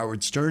how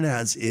Howard Stern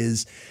has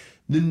is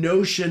the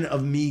notion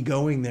of me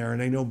going there.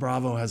 And I know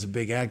Bravo has a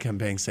big ad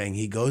campaign saying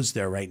he goes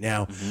there right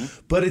now,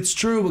 but it's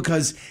true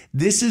because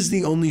this is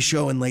the only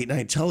show in late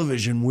night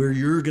television where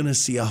you're going to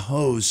see a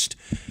host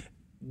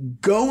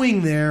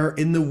going there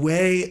in the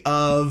way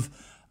of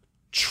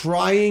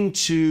trying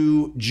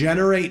to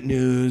generate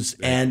news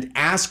and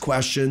ask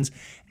questions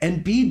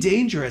and be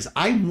dangerous.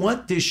 I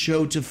want this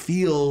show to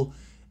feel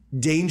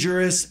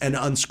dangerous and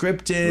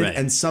unscripted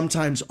and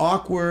sometimes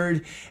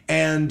awkward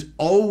and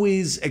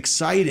always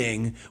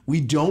exciting. We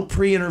don't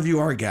pre-interview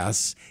our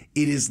guests.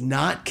 It is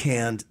not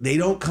canned. They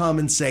don't come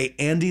and say,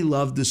 Andy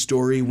loved the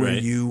story where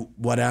you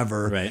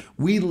whatever. Right.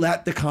 We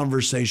let the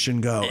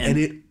conversation go and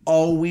it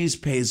always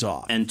pays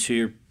off. And to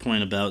your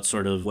point about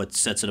sort of what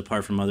sets it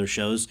apart from other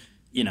shows,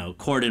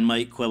 Corden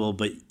might quibble,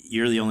 but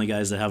you're the only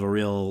guys that have a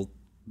real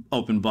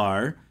open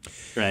bar,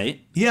 right?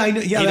 Yeah, I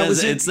know. Yeah, that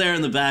was it. It's there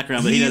in the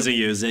background, but he doesn't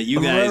use it.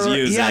 You guys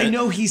use it. Yeah, I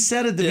know. He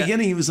said at the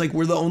beginning, he was like,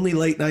 "We're the only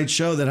late night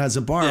show that has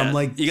a bar." I'm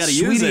like, you gotta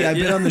sweetie, use it. I've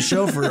been on the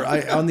show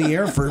on the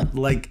air for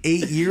like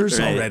 8 years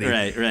already.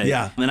 Right.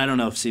 Yeah. And I don't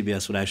know if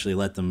CBS would actually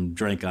let them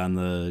drink on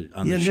the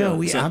show. Yeah, no,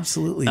 we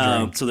absolutely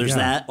drink. So there's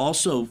that.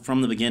 Also,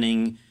 from the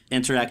beginning,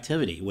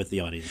 interactivity with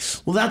the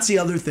audience. Well, that's the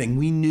other thing.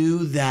 We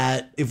knew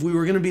that if we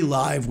were going to be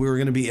live, we were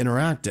going to be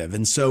interactive.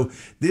 And so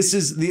that's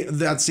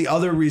the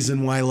other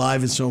reason why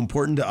live is so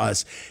important to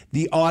us.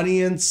 The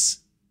audience,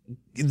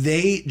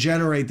 they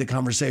generate the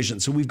conversation.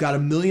 So we've got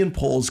 1 million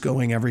polls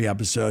going every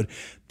episode.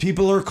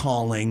 People are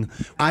calling.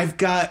 I've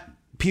got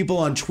people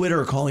on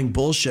Twitter calling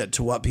bullshit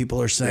to what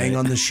people are saying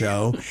on the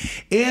show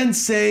and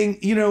saying,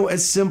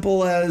 as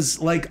simple as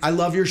like, I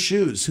love your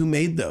shoes. Who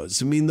made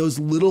those? I mean, those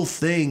little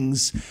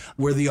things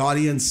where the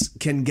audience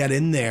can get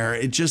in there.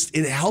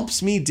 It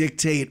helps me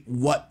dictate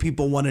what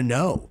people want to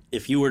know.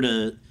 If you were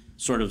to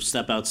sort of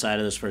step outside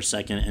of this for a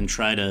second and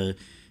try to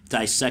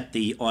dissect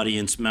the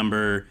audience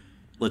member,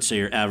 let's say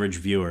your average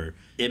viewer,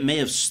 it may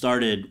have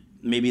started,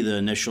 maybe the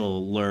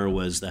initial lure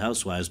was the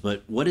Housewives,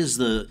 but what is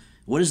the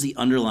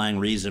underlying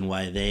reason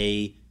why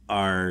they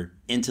are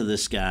into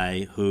this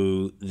guy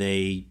who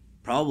they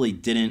probably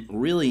didn't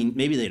really,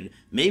 maybe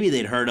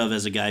they'd heard of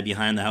as a guy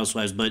behind the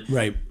Housewives, but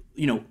right.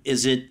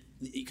 Is it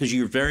because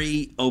you're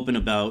very open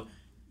about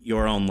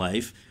your own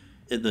life?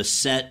 The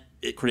set,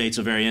 it creates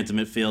a very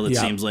intimate feel that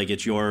seems like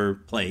it's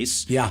your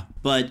place. Yeah.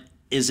 But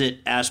is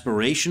it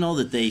aspirational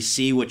that they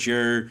see what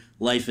your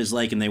life is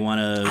like and they want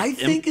to? I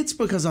think it's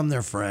because I'm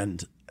their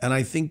friend. And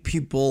I think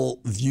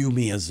people view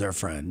me as their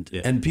friend.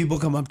 Yeah. And people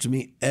come up to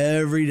me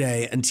every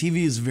day. And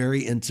TV is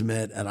very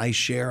intimate. And I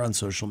share on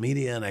social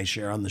media and I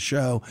share on the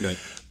show. Right.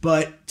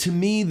 But to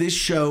me, this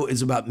show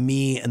is about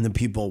me and the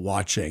people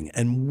watching.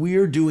 And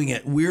we're doing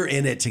it. We're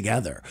in it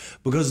together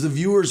because the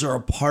viewers are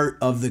a part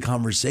of the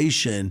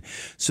conversation.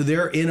 So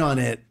they're in on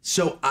it.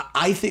 So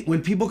I think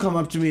when people come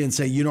up to me and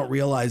say, you don't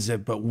realize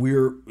it, but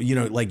we're,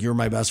 like you're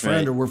my best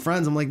friend or we're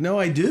friends. I'm like, no,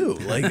 I do.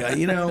 Like,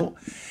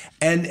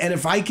 And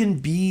if I can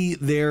be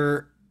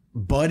their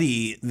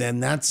buddy,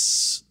 then that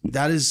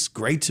is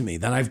great to me.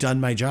 Then I've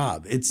done my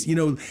job. It's,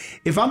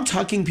 if I'm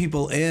tucking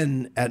people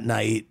in at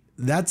night,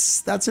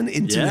 that's an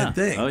intimate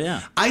thing. Oh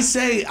yeah. I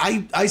say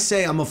I'm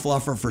a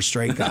fluffer for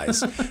straight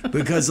guys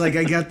because I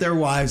get their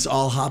wives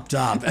all hopped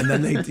up and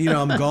then they,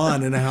 I'm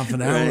gone in a half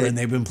an hour and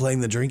they've been playing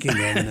the drinking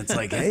game and it's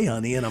like, hey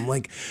honey. And I'm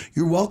like,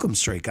 you're welcome,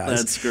 straight guys.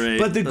 That's great.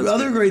 But the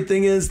other great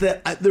thing is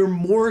that there are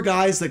more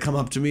guys that come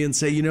up to me and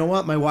say, you know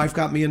what? My wife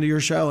got me into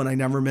your show and I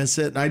never miss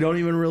it. And I don't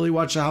even really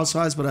watch the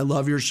Housewives, but I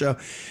love your show.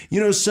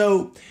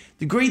 So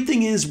the great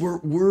thing is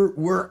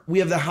we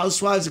have the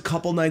Housewives a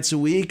couple nights a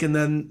week, and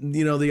then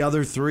the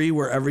other 3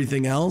 were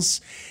everything else,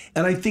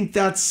 and I think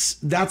that's.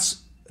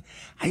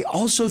 I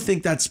also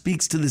think that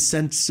speaks to the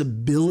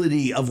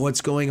sensibility of what's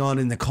going on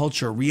in the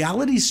culture.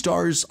 Reality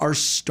stars are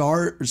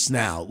stars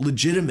now,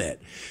 legitimate.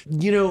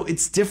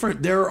 It's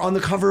different. They're on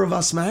the cover of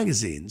Us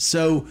magazine,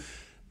 so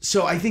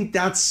I think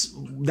that's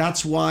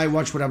why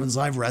Watch What Happens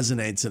Live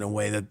resonates in a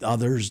way that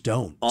others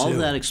don't. All of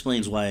that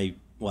explains why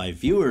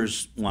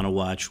viewers want to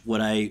watch. What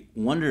I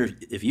wonder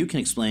if you can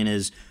explain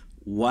is,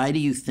 why do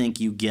you think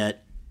you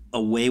get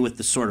away with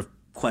the sort of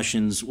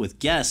questions with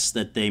guests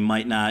that they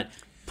might not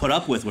put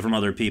up with from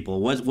other people?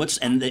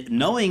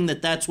 Knowing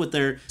that that's what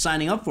they're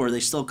signing up for,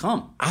 they still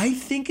come. I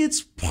think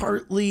it's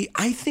partly,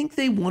 I think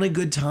they want a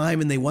good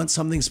time and they want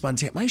something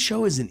spontaneous. My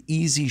show is an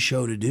easy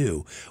show to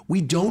do. We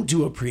don't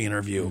do a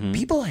pre-interview.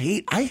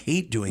 Mm-hmm. I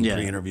hate doing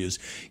pre-interviews.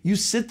 You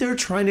sit there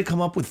trying to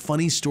come up with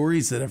funny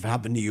stories that have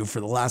happened to you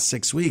for the last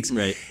 6 weeks.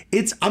 Right.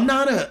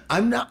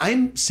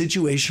 I'm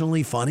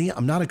situationally funny.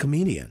 I'm not a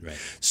comedian. Right.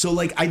 So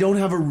I don't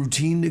have a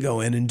routine to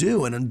go in and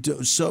do.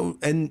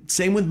 And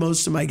same with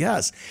most of my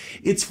guests.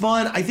 It's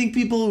fun. I think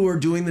people who are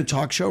doing the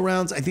talk show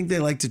rounds, I think they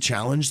like to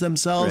challenge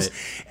themselves.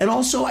 Right. And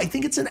also, I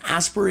think it's an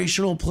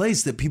aspirational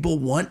place that people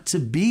want to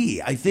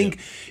be. I think,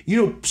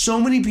 so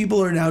many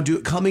people are now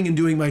coming and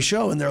doing my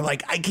show and they're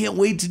like, I can't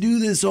wait to do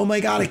this. Oh my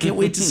God, I can't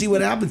wait to see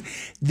what happens.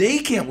 They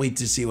can't wait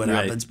to see what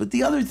happens. But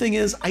the other thing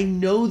is, I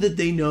know that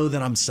they know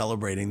that I'm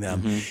celebrating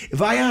them. Mm-hmm.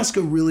 If I ask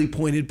a really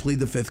pointed plead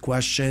the fifth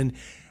question,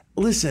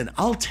 listen,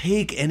 I'll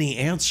take any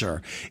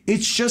answer.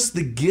 It's just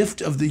the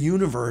gift of the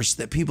universe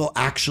that people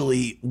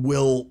actually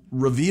will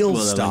reveal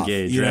stuff.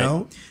 Engage, you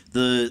know?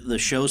 The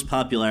show's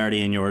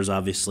popularity and yours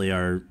obviously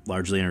are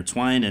largely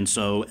intertwined, and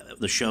so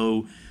the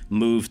show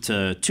moved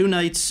to 2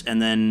 nights,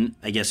 and then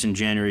I guess in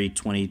January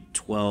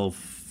 2012,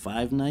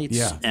 5 nights.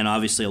 Yeah. And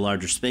obviously a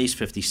larger space,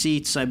 50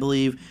 seats, I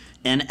believe.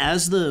 And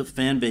as the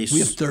fan base... We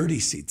have 30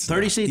 seats.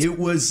 30 seats? It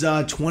was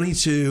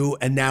 22,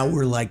 and now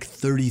we're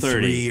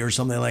 33 or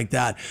something like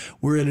that.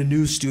 We're in a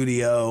new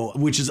studio,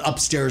 which is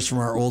upstairs from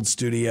our old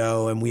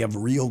studio, and we have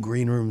real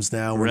green rooms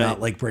now. We're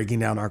not breaking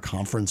down our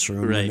conference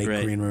room to make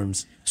green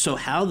rooms. So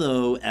how,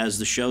 though, as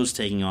the show's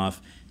taking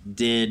off,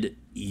 did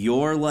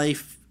your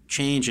life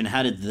change, and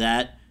how did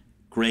that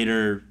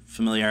greater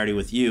familiarity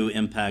with you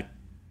impact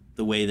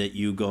the way that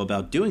you go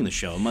about doing the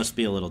show? It must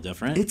be a little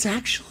different. It's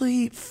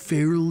actually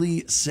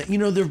fairly,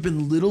 there have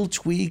been little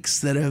tweaks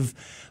that have,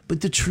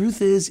 but the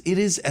truth is, it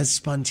is as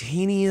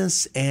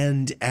spontaneous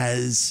and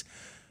as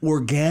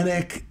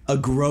organic a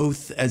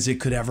growth as it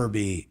could ever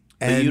be.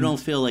 But you don't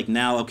feel like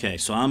now, okay,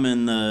 so I'm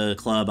in the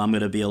club, I'm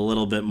going to be a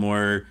little bit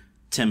more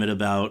timid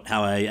about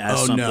how I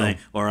ask something,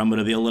 or I'm going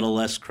to be a little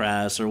less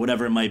crass, or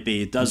whatever it might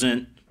be. It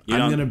doesn't...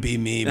 I'm going to be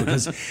me,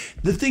 because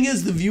the thing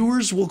is, the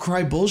viewers will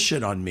cry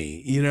bullshit on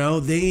me.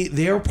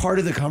 They are part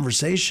of the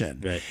conversation.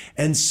 Right.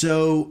 And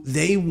so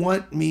they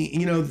want me,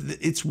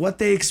 it's what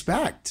they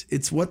expect.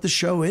 It's what the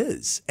show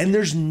is. And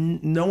there's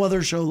no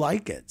other show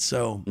like it.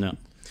 So no.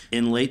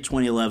 In late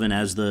 2011,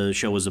 as the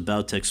show was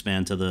about to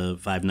expand to the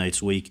 5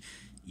 nights a week,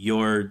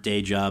 your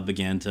day job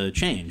began to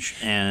change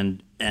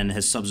and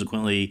has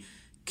subsequently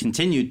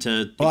continued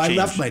to change. I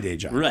left my day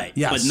job. Right.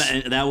 Yes.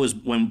 But that was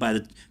when by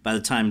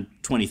the time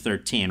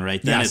 2013,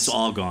 right? Then it's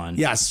all gone.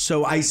 Yes.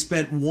 So I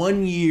spent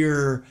 1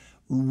 year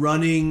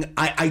running.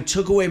 I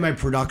took away my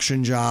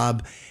production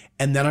job,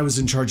 and then I was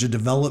in charge of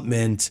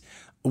development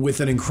with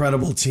an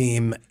incredible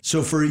team.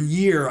 So for a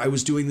year, I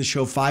was doing the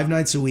show 5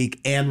 nights a week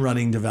and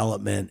running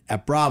development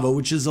at Bravo,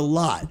 which is a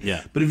lot.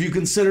 Yeah. But if you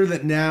consider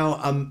that now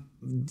I'm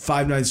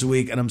 5 nights a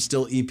week, and I'm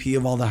still EP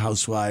of all the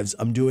Housewives.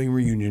 I'm doing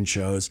reunion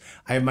shows.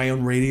 I have my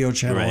own radio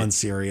channel on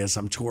Sirius.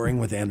 I'm touring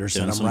with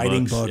Anderson. I'm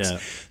writing books.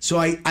 So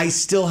I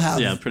still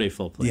have pretty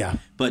full plate. Yeah.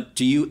 But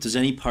does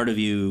any part of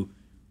you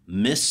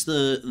miss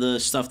the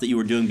stuff that you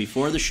were doing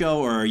before the show,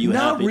 or are you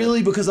Not happy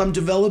really, because I'm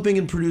developing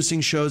and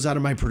producing shows out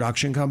of my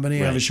production company.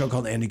 Right. I have a show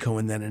called Andy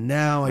Cohen Then and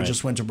Now. I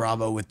just went to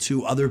Bravo with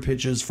 2 other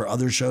pitches for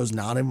other shows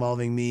not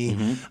involving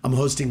me. I'm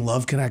hosting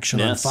Love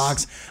Connection on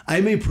Fox.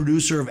 I'm a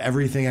producer of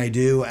everything I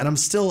do, and I'm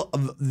still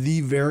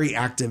the very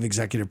active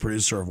executive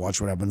producer of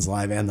Watch What Happens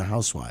Live and The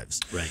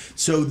Housewives. Right.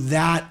 So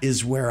that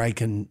is where I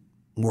can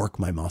work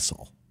my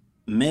muscle.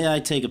 May I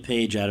take a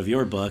page out of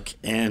your book?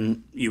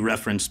 And you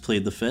referenced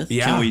Plead the Fifth.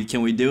 Yeah.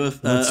 Can we do a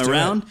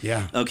round?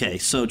 Yeah. Okay.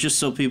 So just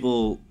so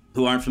people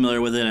who aren't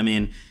familiar with it, I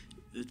mean,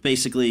 it's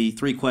basically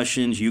 3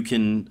 questions. You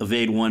can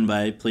evade one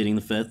by pleading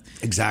the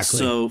fifth. Exactly.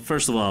 So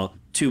first of all,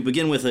 to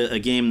begin with a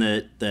game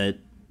that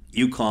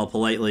you call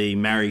politely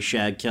Marry,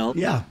 Shag, Kill.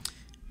 Yeah.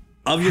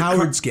 Of your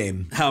Howard's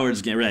game.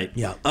 Howard's game, right.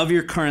 Yeah. Of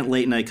your current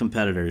late night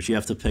competitors, you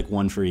have to pick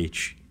one for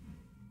each.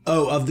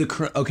 Oh,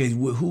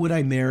 who would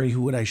I marry,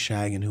 who would I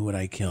shag, and who would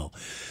I kill?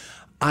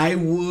 I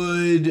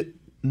would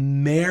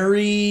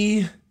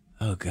marry,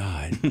 oh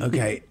God,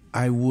 okay.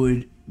 I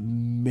would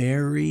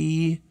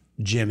marry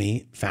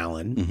Jimmy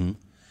Fallon.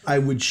 I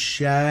would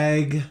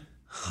shag,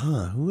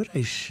 who would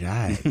I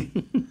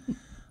shag?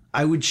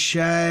 I would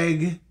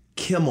shag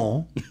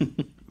Kimmel.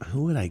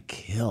 Who would I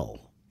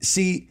kill?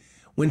 See,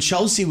 when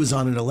Chelsea was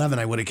on at 11,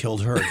 I would have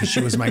killed her because she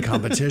was my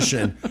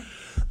competition.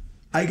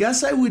 I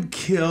guess I would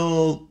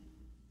kill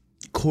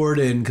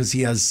Corden because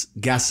he has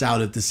guests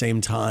out at the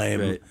same time.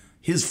 Right.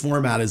 His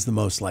format is the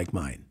most like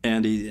mine.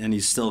 And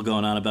he's still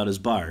going on about his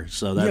bar.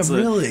 So that's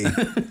really.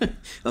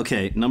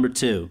 Okay, number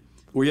 2.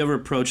 Were you ever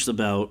approached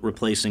about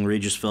replacing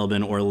Regis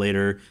Philbin or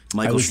later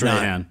Michael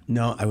Strahan?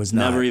 No, I was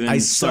not. Never even I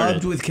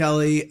started. subbed with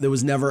Kelly. There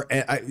was never,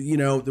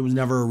 there was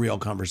never a real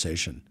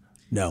conversation.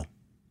 No.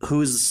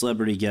 Who is the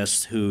celebrity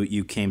guest who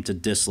you came to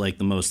dislike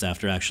the most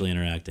after actually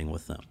interacting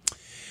with them?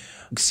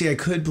 See, I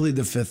could plead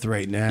the fifth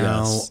right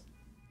now. Yes.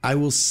 I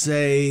will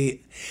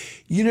say,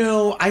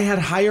 I had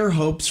higher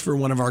hopes for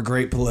one of our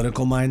great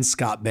political minds,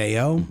 Scott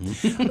Baio,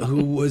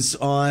 who was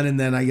on. And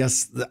then I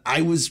guess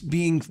I was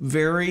being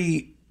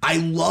I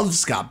love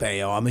Scott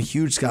Baio. I'm a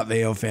huge Scott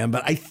Baio fan.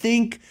 But I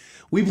think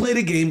we played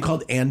a game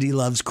called Andy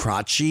Loves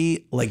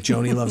Crotchy, like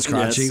Joni Loves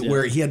Crotchy,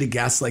 where he had to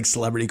guess like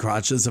celebrity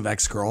crotches of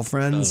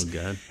ex-girlfriends. Oh,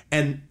 God.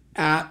 And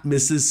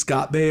Mrs.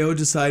 Scott Baio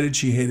decided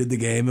she hated the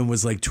game and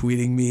was like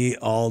tweeting me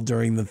all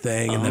during the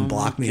thing and then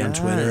blocked me on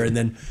Twitter. And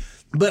then...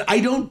 But I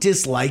don't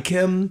dislike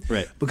him,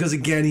 right? Because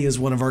again, he is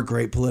one of our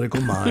great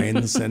political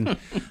minds, and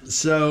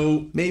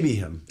so maybe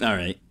him. All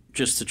right,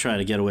 just to try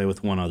to get away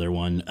with one other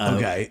one.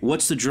 Okay,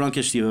 what's the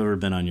drunkest you've ever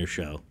been on your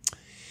show?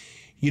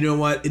 You know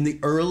what? In the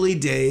early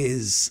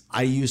days,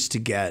 I used to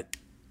get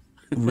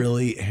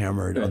really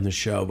hammered on the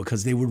show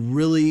because they would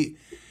really.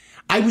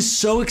 I was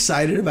so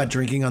excited about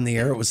drinking on the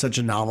air. It was such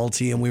a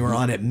novelty, and we were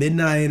on at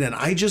midnight, and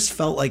I just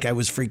felt like I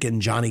was freaking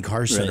Johnny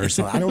Carson or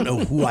something. I don't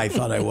know who I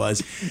thought I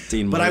was.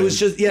 Dean Martin. But I was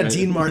just,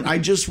 Dean Martin. I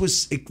just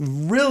was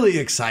really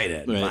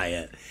excited by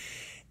it.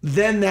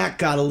 Then that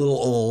got a little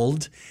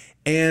old.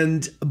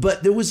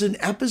 But there was an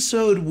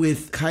episode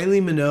with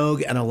Kylie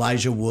Minogue and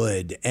Elijah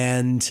Wood,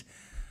 and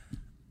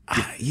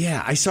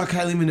I saw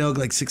Kylie Minogue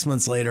like 6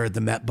 months later at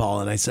the Met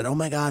Ball, and I said, "Oh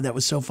my God, that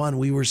was so fun.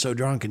 We were so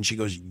drunk." And she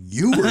goes,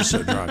 "You were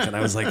so drunk." And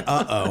I was like,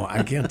 "Uh-oh,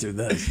 I can't do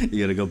this."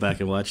 You got to go back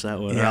and watch that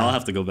one. Yeah. Or I'll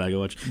have to go back and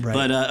watch. Right.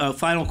 But a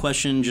final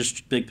question,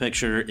 just big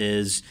picture,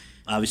 is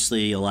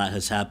obviously a lot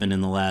has happened in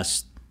the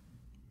last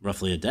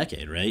roughly a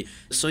decade, right?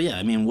 So yeah,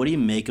 I mean, what do you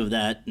make of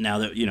that now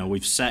that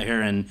we've sat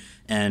here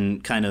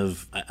and kind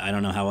of, I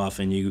don't know how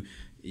often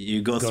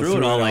you go through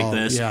it all like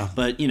this,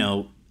 but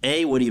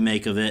A, what do you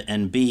make of it,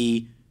 and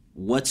B,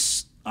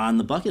 what's on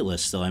the bucket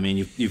list still? I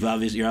mean, you're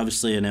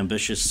obviously an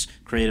ambitious,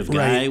 creative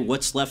guy. Right.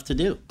 What's left to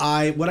do?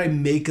 What I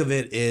make of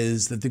it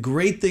is that the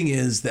great thing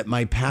is that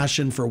my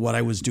passion for what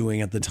I was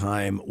doing at the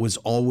time was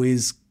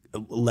always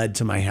led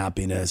to my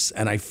happiness.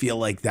 And I feel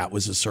like that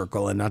was a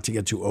circle, and not to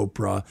get too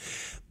Oprah,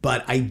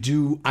 but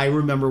I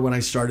remember when I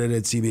started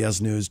at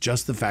CBS News,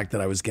 just the fact that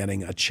I was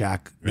getting a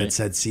check that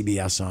said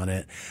CBS on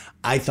it,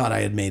 I thought I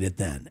had made it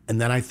then. And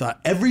then I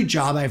thought every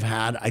job I've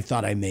had, I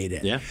thought I made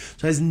it. Yeah.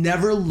 So I was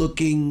never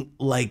looking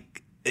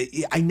like,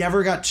 I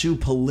never got too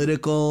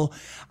political.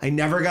 I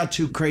never got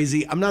too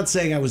crazy. I'm not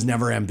saying I was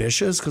never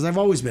ambitious, because I've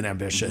always been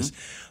ambitious,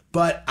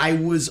 but I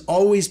was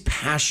always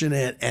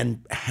passionate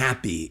and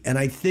happy. And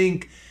I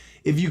think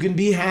if you can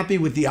be happy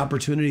with the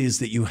opportunities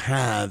that you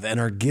have and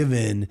are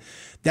given,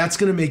 that's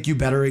going to make you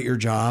better at your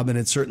job. And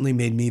it certainly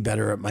made me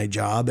better at my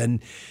job.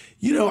 And,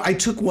 I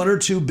took 1 or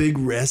 2 big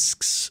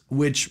risks,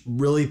 which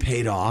really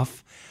paid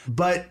off.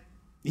 But,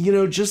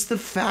 just the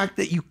fact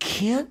that you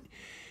can't,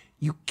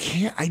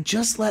 I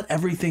just let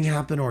everything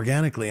happen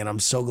organically. And I'm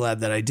so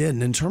glad that I did.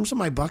 And in terms of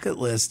my bucket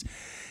list,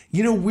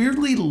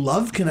 weirdly,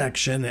 Love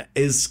Connection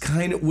was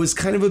kind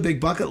of a big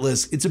bucket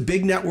list. It's a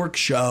big network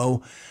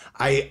show.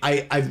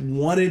 I've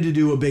wanted to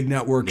do a big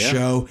network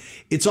show.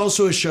 It's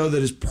also a show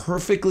that is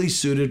perfectly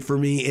suited for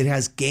me. It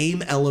has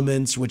game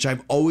elements, which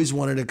I've always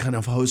wanted to kind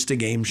of host a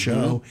game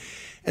show.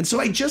 And so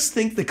I just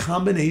think the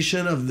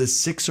combination of the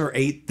 6 or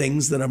 8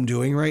 things that I'm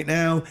doing right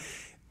now,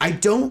 I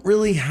don't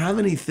really have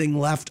anything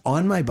left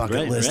on my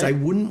bucket list. I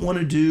wouldn't want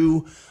to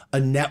do a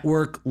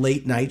network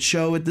late night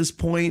show at this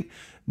point.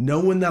 No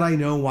one that I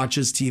know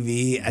watches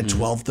TV at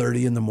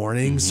 12:30 in the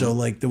morning. So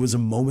like there was a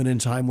moment in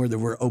time where there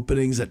were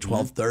openings at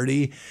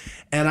 12:30.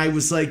 And I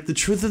was like, the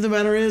truth of the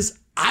matter is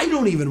I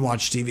don't even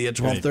watch TV at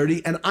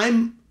 12:30 and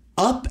I'm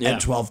up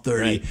at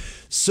 12:30.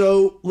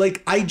 So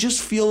like, I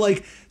just feel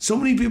like so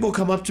many people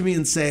come up to me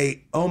and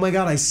say, oh my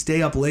God, I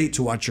stay up late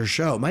to watch your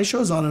show. My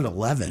show's on at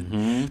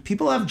 11.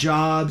 People have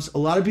jobs. A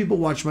lot of people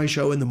watch my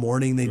show in the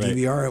morning. They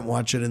DVR and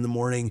watch it in the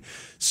morning.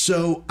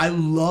 So I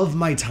love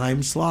my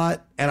time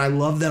slot and I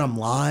love that I'm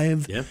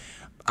live.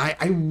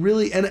 I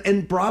really,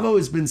 and Bravo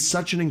has been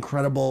such an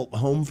incredible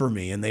home for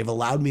me, and they've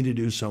allowed me to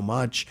do so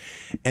much,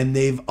 and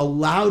they've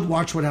allowed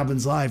Watch What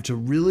Happens Live to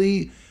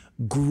really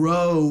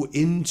grow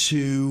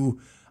into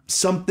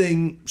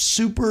something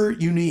super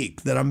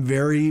unique that I'm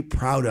very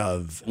proud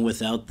of.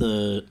 Without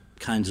the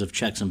kinds of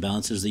checks and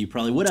balances that you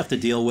probably would have to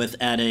deal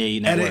with at a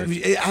network.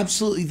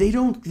 Absolutely.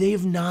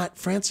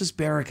 Frances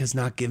Barrick has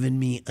not given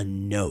me a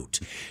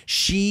note.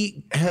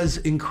 She has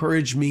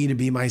encouraged me to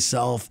be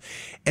myself.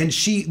 And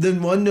the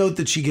one note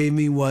that she gave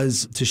me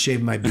was to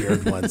shave my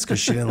beard once because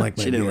she didn't like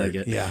my beard. She didn't like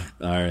it. Yeah.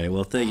 All right.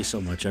 Well, thank you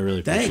so much. I really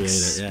appreciate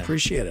it. Yeah.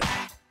 Appreciate it.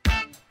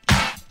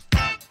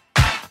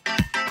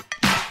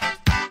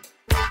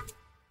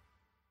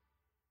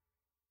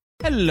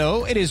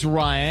 Hello, it is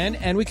Ryan,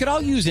 and we could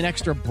all use an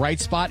extra bright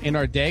spot in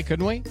our day,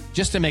 couldn't we?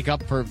 Just to make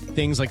up for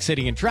things like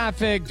sitting in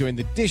traffic, doing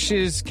the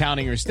dishes,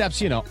 counting your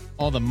steps,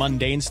 all the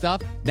mundane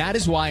stuff. That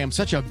is why I'm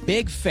such a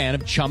big fan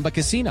of Chumba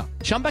Casino.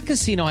 Chumba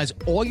Casino has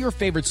all your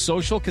favorite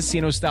social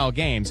casino-style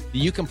games that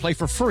you can play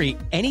for free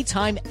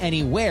anytime,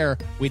 anywhere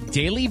with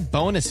daily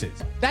bonuses.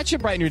 That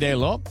should brighten your day a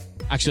little.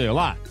 Actually, a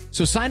lot.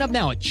 So sign up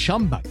now at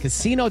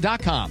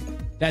ChumbaCasino.com.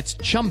 That's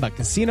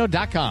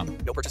ChumbaCasino.com.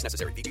 No purchase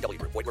necessary. VGW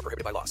Group. Void where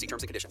prohibited by law. See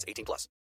terms and conditions. 18+.